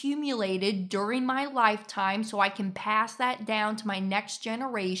I've accumulated during my lifetime, so I can pass that down to my next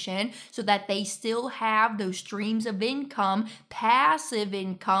generation so that they still have those streams of income, passive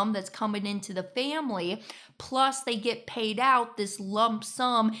income that's coming into the family. Plus, they get paid out this lump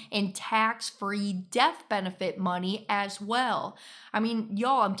sum in tax-free death benefit money as well. I mean,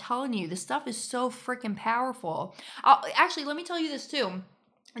 y'all, I'm telling you, this stuff is so freaking powerful. Actually, let me tell you this too.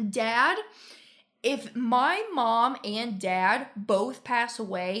 Dad, if my mom and dad both pass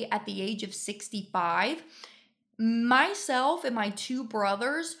away at the age of 65, myself and my two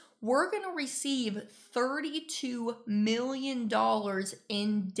brothers, we're going to receive $32 million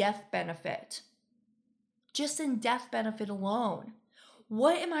in death benefit. Just in death benefit alone.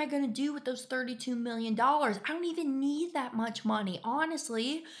 What am I going to do with those $32 million? I don't even need that much money,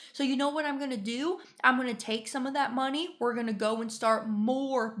 honestly. So you know what I'm going to do? I'm going to take some of that money. We're going to go and start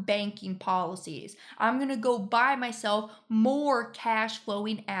more banking policies. I'm going to go buy myself more cash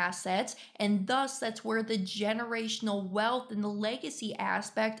flowing assets. And thus, that's where the generational wealth and the legacy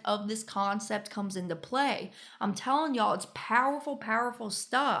aspect of this concept comes into play. I'm telling y'all, it's powerful, powerful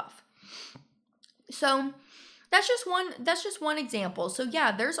stuff. So that's just one example. So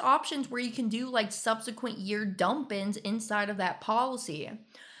yeah, there's options where you can do like subsequent year dump-ins inside of that policy.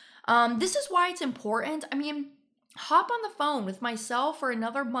 This is why it's important. I mean, hop on the phone with myself or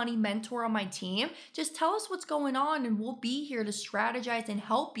another money mentor on my team. Just tell us what's going on and we'll be here to strategize and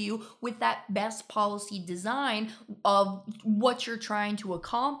help you with that best policy design of what you're trying to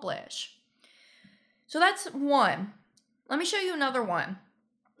accomplish. So that's one. Let me show you another one.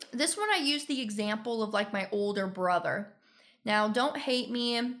 This one I use the example of like my older brother. Now, don't hate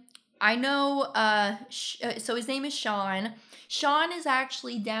me. I know, so his name is Sean. Sean is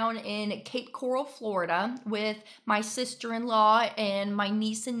actually down in Cape Coral, Florida with my sister-in-law and my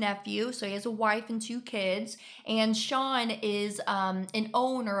niece and nephew. So he has a wife and 2 kids. And Sean is an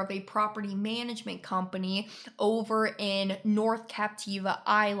owner of a property management company over in North Captiva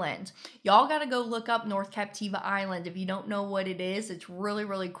Island. Y'all got to go look up North Captiva Island. If you don't know what it is, it's really,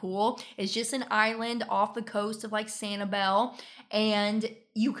 really cool. It's just an island off the coast of like Sanibel. And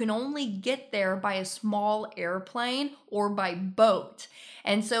you can only get there by a small airplane or by boat.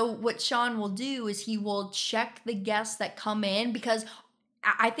 And so what Sean will do is he will check the guests that come in, because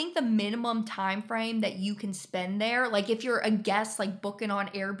I think the minimum time frame that you can spend there, like if you're a guest like booking on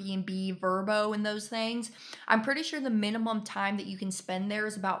Airbnb, Vrbo and those things, I'm pretty sure the minimum time that you can spend there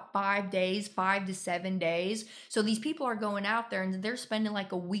is about 5 days, 5 to 7 days. So these people are going out there and they're spending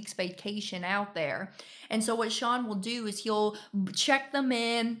like a week's vacation out there. And so what Sean will do is he'll check them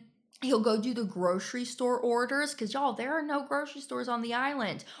in. He'll go do the grocery store orders, because y'all, there are no grocery stores on the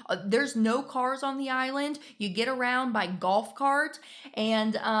island. There's no cars on the island. You get around by golf cart.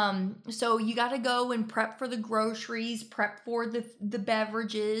 And so you got to go and prep for the groceries, prep for the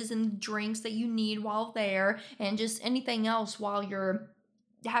beverages and drinks that you need while there, and just anything else while you're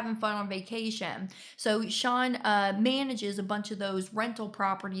having fun on vacation. So Sean manages a bunch of those rental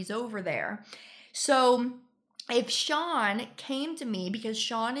properties over there. So if Sean came to me, because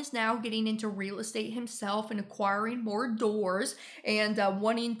Sean is now getting into real estate himself and acquiring more doors and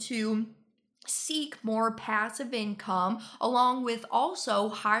wanting to seek more passive income, along with also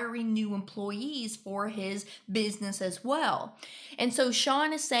hiring new employees for his business as well. And so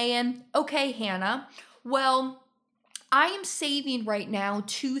Sean is saying, okay, Hannah, well, I am saving right now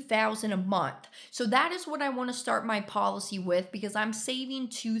 $2,000 a month. So that is what I want to start my policy with, because I'm saving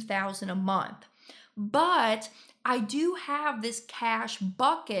 $2,000 a month. But I do have this cash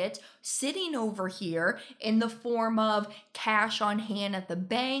bucket sitting over here in the form of cash on hand at the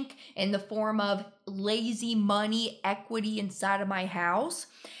bank, in the form of lazy money equity inside of my house.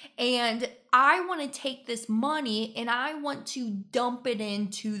 And I want to take this money and I want to dump it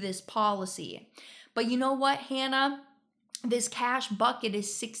into this policy. But you know what, Hannah? This cash bucket is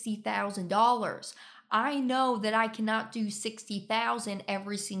 $60,000. I know that I cannot do $60,000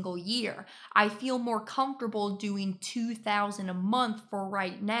 every single year. I feel more comfortable doing $2,000 a month for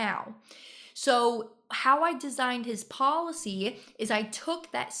right now. So how I designed his policy is I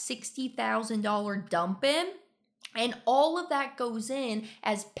took that $60,000 dump in, and all of that goes in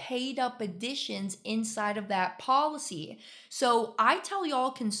as paid up additions inside of that policy. So I tell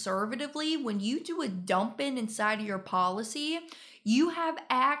y'all conservatively, when you do a dump in inside of your policy, you have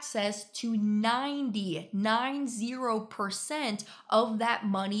access to 90% of that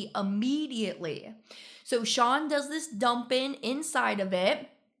money immediately. So Sean does this dump in inside of it.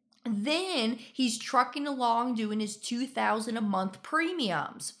 Then he's trucking along doing his $2,000 a month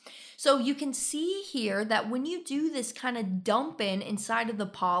premiums. So you can see here that when you do this kind of dump in inside of the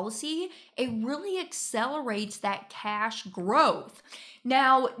policy, it really accelerates that cash growth.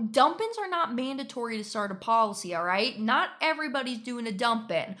 Now, dump-ins are not mandatory to start a policy, all right? Not everybody's doing a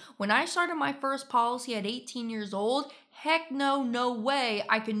dump-in. When I started my first policy at 18 years old, heck no way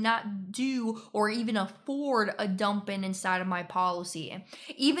I could not do or even afford a dump-in inside of my policy.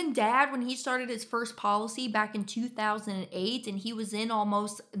 Even Dad, when he started his first policy back in 2008 and he was in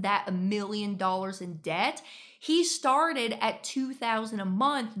almost that $1 million in debt, he started at $2,000 a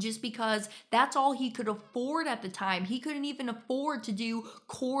month just because that's all he could afford at the time. He couldn't even afford to do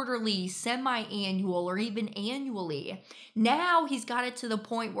quarterly, semi-annual, or even annually. Now he's got it to the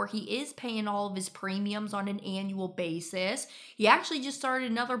point where he is paying all of his premiums on an annual basis. He actually just started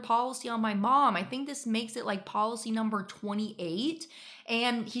another policy on my mom. I think this makes it like policy number 28.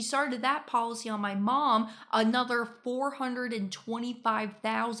 And he started that policy on my mom, another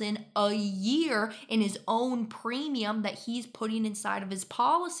 $425,000 a year in his own premium that he's putting inside of his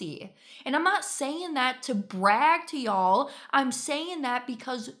policy. And I'm not saying that to brag to y'all. I'm saying that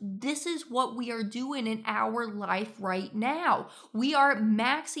because this is what we are doing in our life right now. We are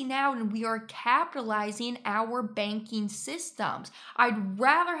maxing out and we are capitalizing our banking systems. I'd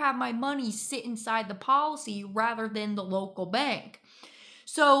rather have my money sit inside the policy rather than the local bank.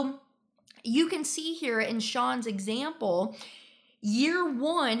 So you can see here in Sean's example, year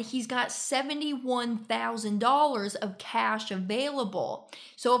one, he's got $71,000 of cash available.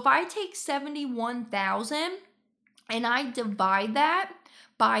 So if I take $71,000 and I divide that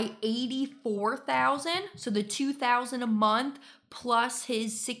by 84,000, so the $2,000 a month plus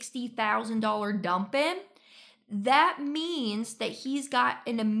his $60,000 dump in, that means that he's got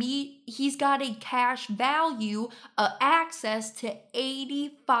a cash value access to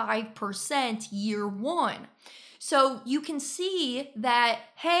 85% year one. So you can see that,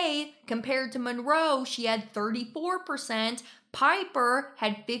 hey, compared to Monroe, she had 34%. Piper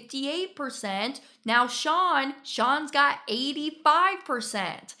had 58%. Now Sean's got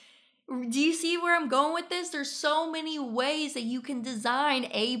 85%. Do you see where I'm going with this? There's so many ways that you can design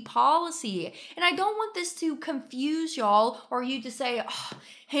a policy. And I don't want this to confuse y'all or you to say, oh,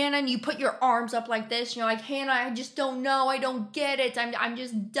 Hannah, and you put your arms up like this. You're like, Hannah, I just don't know. I don't get it. I'm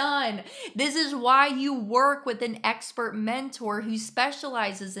just done. This is why you work with an expert mentor who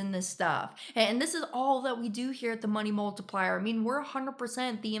specializes in this stuff. And this is all that we do here at the Money Multiplier. I mean, we're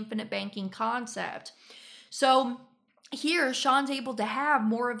 100% the infinite banking concept. So here, Sean's able to have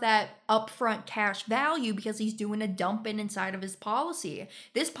more of that upfront cash value because he's doing a dump in inside of his policy.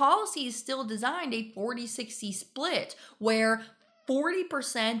 This policy is still designed a 40-60 split where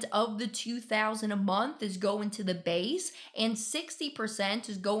 40% of the $2,000 a month is going to the base and 60%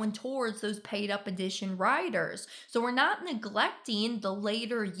 is going towards those paid up edition riders. So we're not neglecting the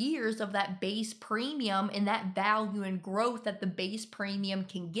later years of that base premium and that value and growth that the base premium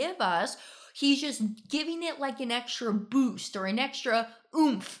can give us. He's just giving it like an extra boost or an extra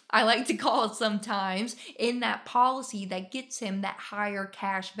oomph, I like to call it sometimes, in that policy that gets him that higher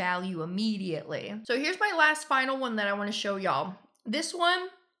cash value immediately. So here's my last final one that I want to show y'all. This one,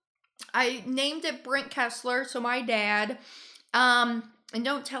 I named it Brent Kessler, so my dad. And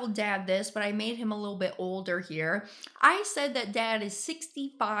don't tell dad this, but I made him a little bit older here. I said that dad is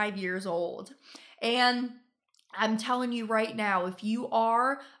 65 years old. And I'm telling you right now, if you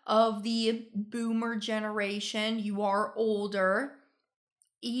are of the boomer generation, you are older,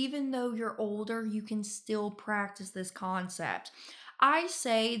 even though you're older, you can still practice this concept. I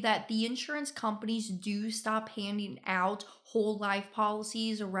say that the insurance companies do stop handing out whole life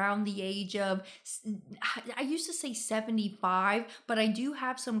policies around the age of, I used to say 75, but I do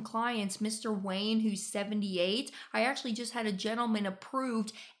have some clients, Mr. Wayne, who's 78. I actually just had a gentleman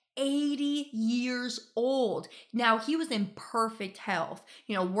approved 80 years old. Now, he was in perfect health,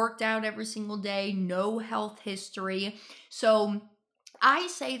 worked out every single day, no health history. So I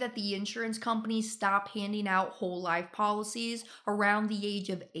say that the insurance companies stop handing out whole life policies around the age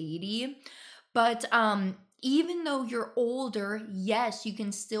of 80. But even though you're older, yes, you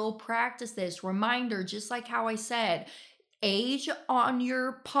can still practice this. Reminder, just like how I said, age on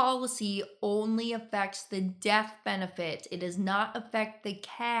your policy only affects the death benefit. It does not affect the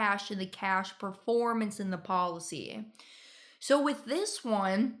cash and the cash performance in the policy. So with this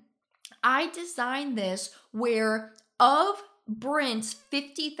one, I designed this where of Brent's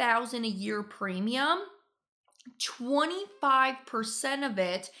 $50,000 a year premium, 25% of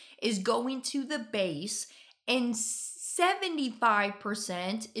it is going to the base and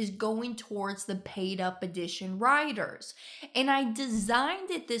 75% is going towards the paid up edition riders. And I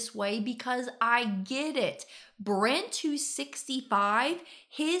designed it this way because I get it. Brent, who's 65,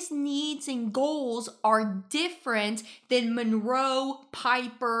 his needs and goals are different than Monroe,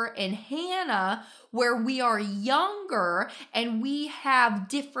 Piper, and Hannah, where we are younger and we have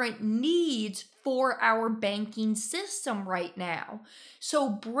different needs for our banking system right now. So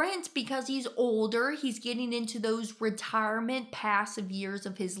Brent, because he's older, he's getting into those retirement passive years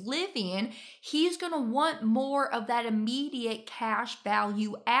of his living, he's going to want more of that immediate cash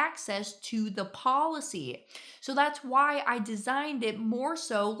value access to the policy. So that's why I designed it more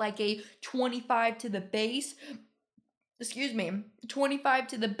so like a 25 to the base, 25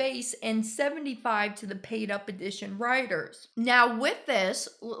 to the base and 75 to the paid up edition riders. Now with this,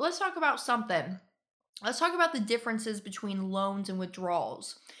 let's talk about something. Let's talk about the differences between loans and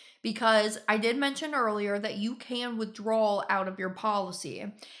withdrawals. Because I did mention earlier that you can withdraw out of your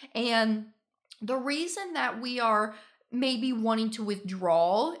policy. And the reason that we are maybe wanting to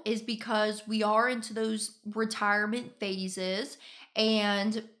withdraw is because we are into those retirement phases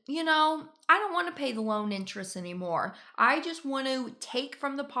and I don't want to pay the loan interest anymore. I just want to take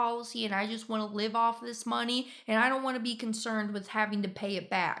from the policy and I just want to live off this money and I don't want to be concerned with having to pay it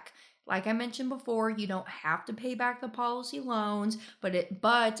back. Like I mentioned before, you don't have to pay back the policy loans, but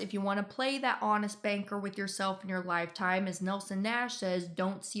if you want to play that honest banker with yourself in your lifetime, as Nelson Nash says,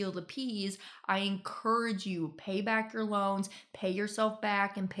 don't seal the peas. I encourage you, pay back your loans, pay yourself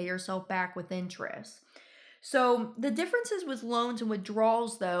back, and pay yourself back with interest. So the differences with loans and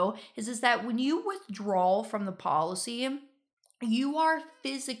withdrawals, though, is that when you withdraw from the policy, you are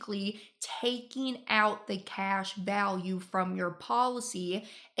physically taking out the cash value from your policy,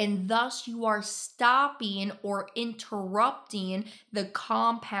 and thus you are stopping or interrupting the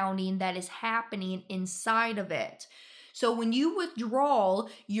compounding that is happening inside of it. So when you withdraw,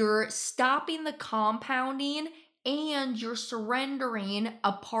 you're stopping the compounding and you're surrendering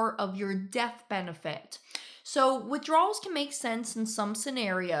a part of your death benefit. So withdrawals can make sense in some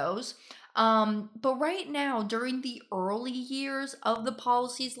scenarios. But right now, during the early years of the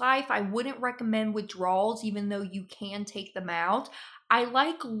policy's life, I wouldn't recommend withdrawals, even though you can take them out. I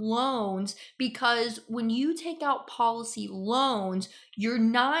like loans because when you take out policy loans, you're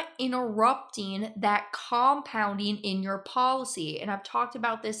not interrupting that compounding in your policy. And I've talked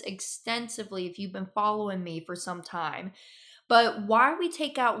about this extensively if you've been following me for some time. But why we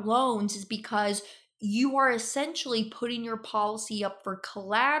take out loans is because you are essentially putting your policy up for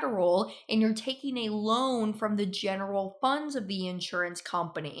collateral and you're taking a loan from the general funds of the insurance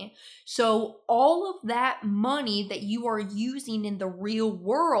company. So all of that money that you are using in the real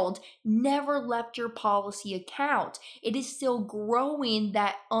world never left your policy account. It is still growing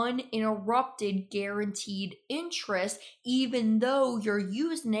that uninterrupted guaranteed interest, even though you're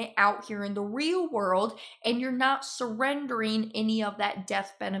using it out here in the real world and you're not surrendering any of that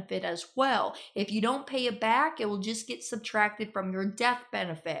death benefit as well. If you don't pay it back, it will just get subtracted from your death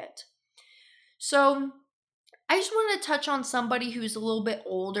benefit. So I just wanted to touch on somebody who's a little bit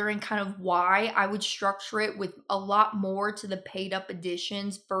older and kind of why I would structure it with a lot more to the paid up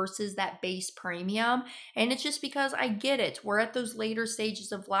additions versus that base premium. And it's just because I get it. We're at those later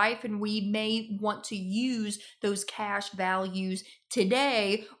stages of life and we may want to use those cash values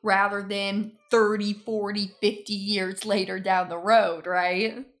today rather than 30, 40, 50 years later down the road,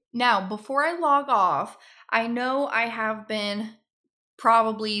 right? Now, before I log off, I know I have been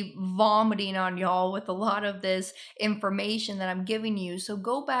probably vomiting on y'all with a lot of this information that I'm giving you. So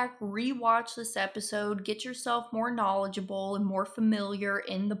go back, rewatch this episode, get yourself more knowledgeable and more familiar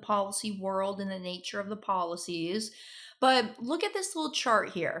in the policy world and the nature of the policies. But look at this little chart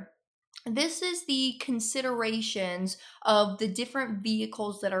here. This is the considerations of the different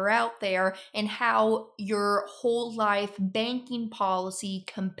vehicles that are out there and how your whole life banking policy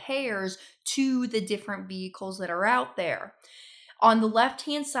compares to the different vehicles that are out there. On the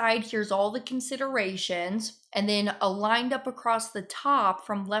left-hand side, here's all the considerations. And then aligned up across the top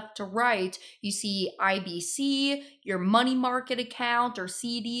from left to right, you see IBC, your money market account or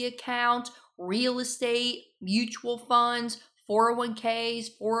CD account, real estate, mutual funds, 401ks,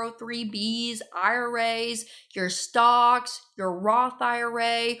 403bs, IRAs, your stocks, your Roth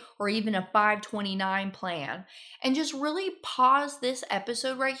IRA, or even a 529 plan. And just really pause this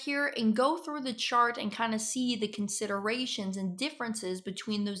episode right here and go through the chart and kind of see the considerations and differences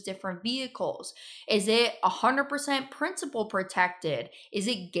between those different vehicles. Is it 100% principal protected? Is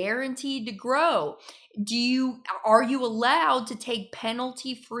it guaranteed to grow? Are you allowed to take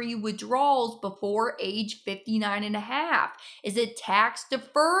penalty-free withdrawals before age 59 and a half? Is it tax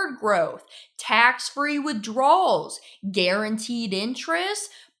deferred growth, tax-free withdrawals, guaranteed interest,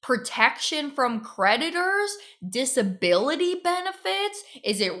 protection from creditors, disability benefits?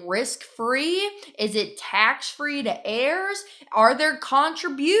 Is it risk-free? Is it tax-free to heirs? Are there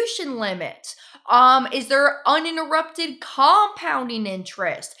contribution limits? Is there uninterrupted compounding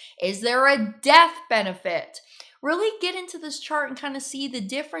interest? Is there a death benefit? Really get into this chart and kind of see the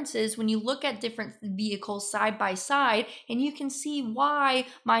differences when you look at different vehicles side by side, and you can see why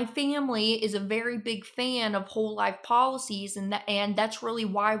my family is a very big fan of whole life policies, and that's really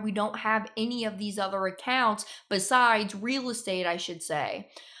why we don't have any of these other accounts besides real estate, I should say.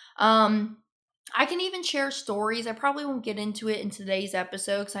 I can even share stories. I probably won't get into it in today's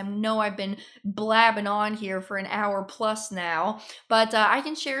episode because I know I've been blabbing on here for an hour plus now. But I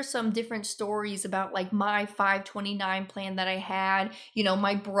can share some different stories about like my 529 plan that I had. You know,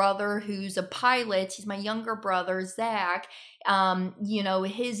 my brother who's a pilot, he's my younger brother, Zach.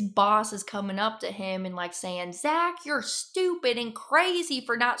 His boss is coming up to him and like saying, Zach, you're stupid and crazy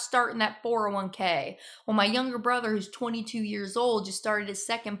for not starting that 401k. Well, my younger brother, who's 22 years old, just started his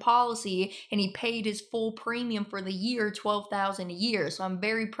second policy and he paid his full premium for the year, $12,000 a year. So I'm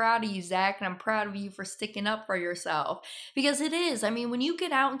very proud of you, Zach, and I'm proud of you for sticking up for yourself, because it is. I mean, when you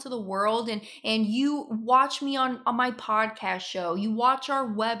get out into the world and you watch me on my podcast show, you watch our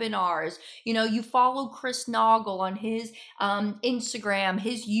webinars, you follow Chris Noggle on his Instagram,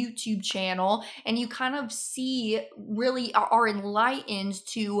 his YouTube channel, and you kind of see, really are enlightened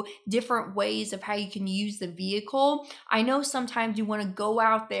to different ways of how you can use the vehicle. I know sometimes you want to go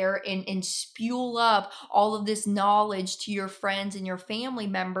out there and spew fuel up all of this knowledge to your friends and your family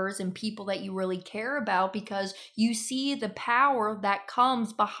members and people that you really care about, because you see the power that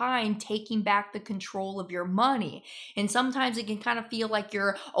comes behind taking back the control of your money. And sometimes it can kind of feel like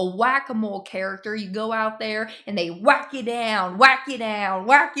you're a whack-a-mole character. You go out there and they whack you down, whack you down,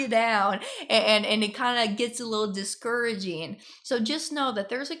 whack you down, and it kind of gets a little discouraging. So just know that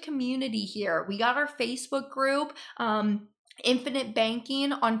there's a community here. We got our Facebook group, Infinite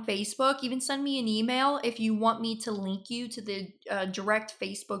Banking on Facebook. Even send me an email if you want me to link you to the direct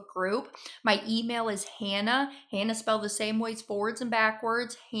Facebook group. My email is Hannah spelled the same way, it's forwards and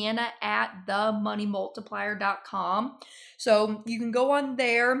backwards, hannah@themoneymultiplier.com. So you can go on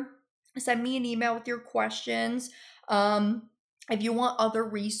there, send me an email with your questions. If you want other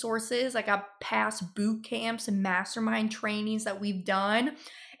resources, I got past boot camps and mastermind trainings that we've done,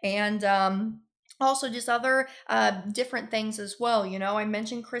 and also just other different things as well. I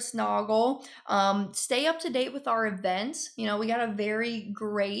mentioned Chris Noggle. Stay up to date with our events. We got a very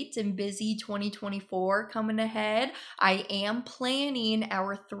great and busy 2024 coming ahead. I am planning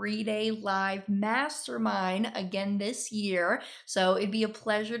our 3-day live mastermind again this year, so it'd be a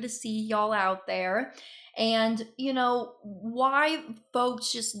pleasure to see y'all out there. And why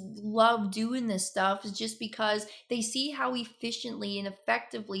folks just love doing this stuff is just because they see how efficiently and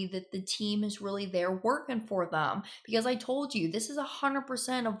effectively that the team is really there working for them. Because I told you, this is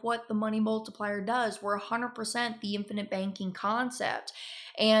 100% of what the money multiplier does. We're 100% the infinite banking concept.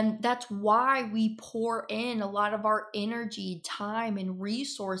 And that's why we pour in a lot of our energy, time, and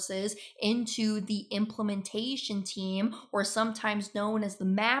resources into the implementation team, or sometimes known as the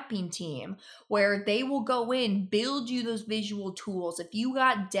mapping team, where they will go in, build you those visual tools. If you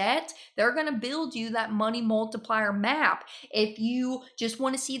got debt, they're going to build you that money multiplier map. If you just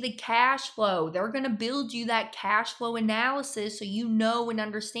want to see the cash flow, they're going to build you that cash flow analysis so you know and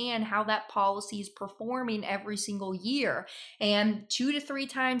understand how that policy is performing every single year. And 2 to 3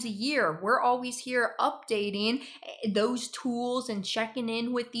 times a year, we're always here updating those tools and checking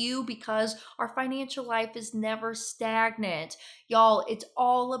in with you, because our financial life is never stagnant. Y'all, it's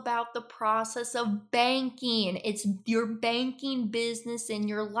all about the process of banking. It's your banking business in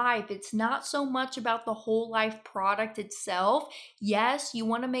your life. It's not so much about the whole life product itself. Yes, you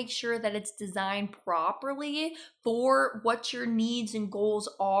want to make sure that it's designed properly for what your needs and goals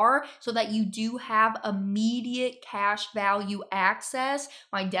are, so that you do have immediate cash value access.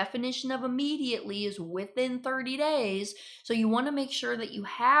 My definition of immediately is within 30 days. So you want to make sure that you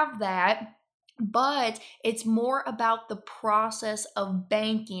have that. But it's more about the process of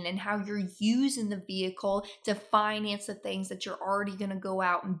banking and how you're using the vehicle to finance the things that you're already going to go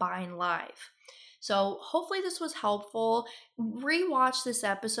out and buy in life. So hopefully this was helpful. Rewatch this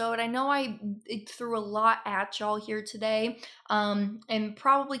episode. I know I threw a lot at y'all here today, and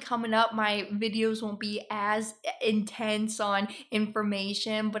probably coming up my videos won't be as intense on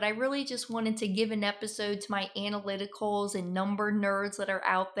information, but I really just wanted to give an episode to my analyticals and number nerds that are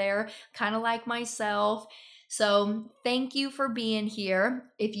out there, kind of like myself. So thank you for being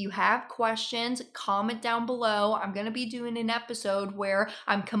here. If you have questions, comment down below. I'm going to be doing an episode where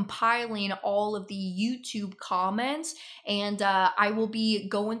I'm compiling all of the YouTube comments, and I will be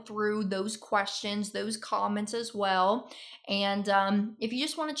going through those questions, those comments as well. And if you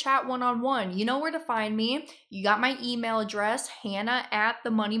just want to chat one-on-one, you know where to find me. You got my email address,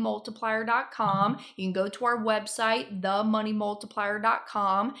 hannah@themoneymultiplier.com. You can go to our website,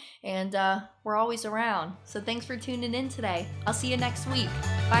 themoneymultiplier.com, and we're always around. So thanks for tuning in today. I'll see you next week.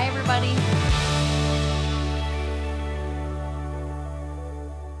 Bye, everybody.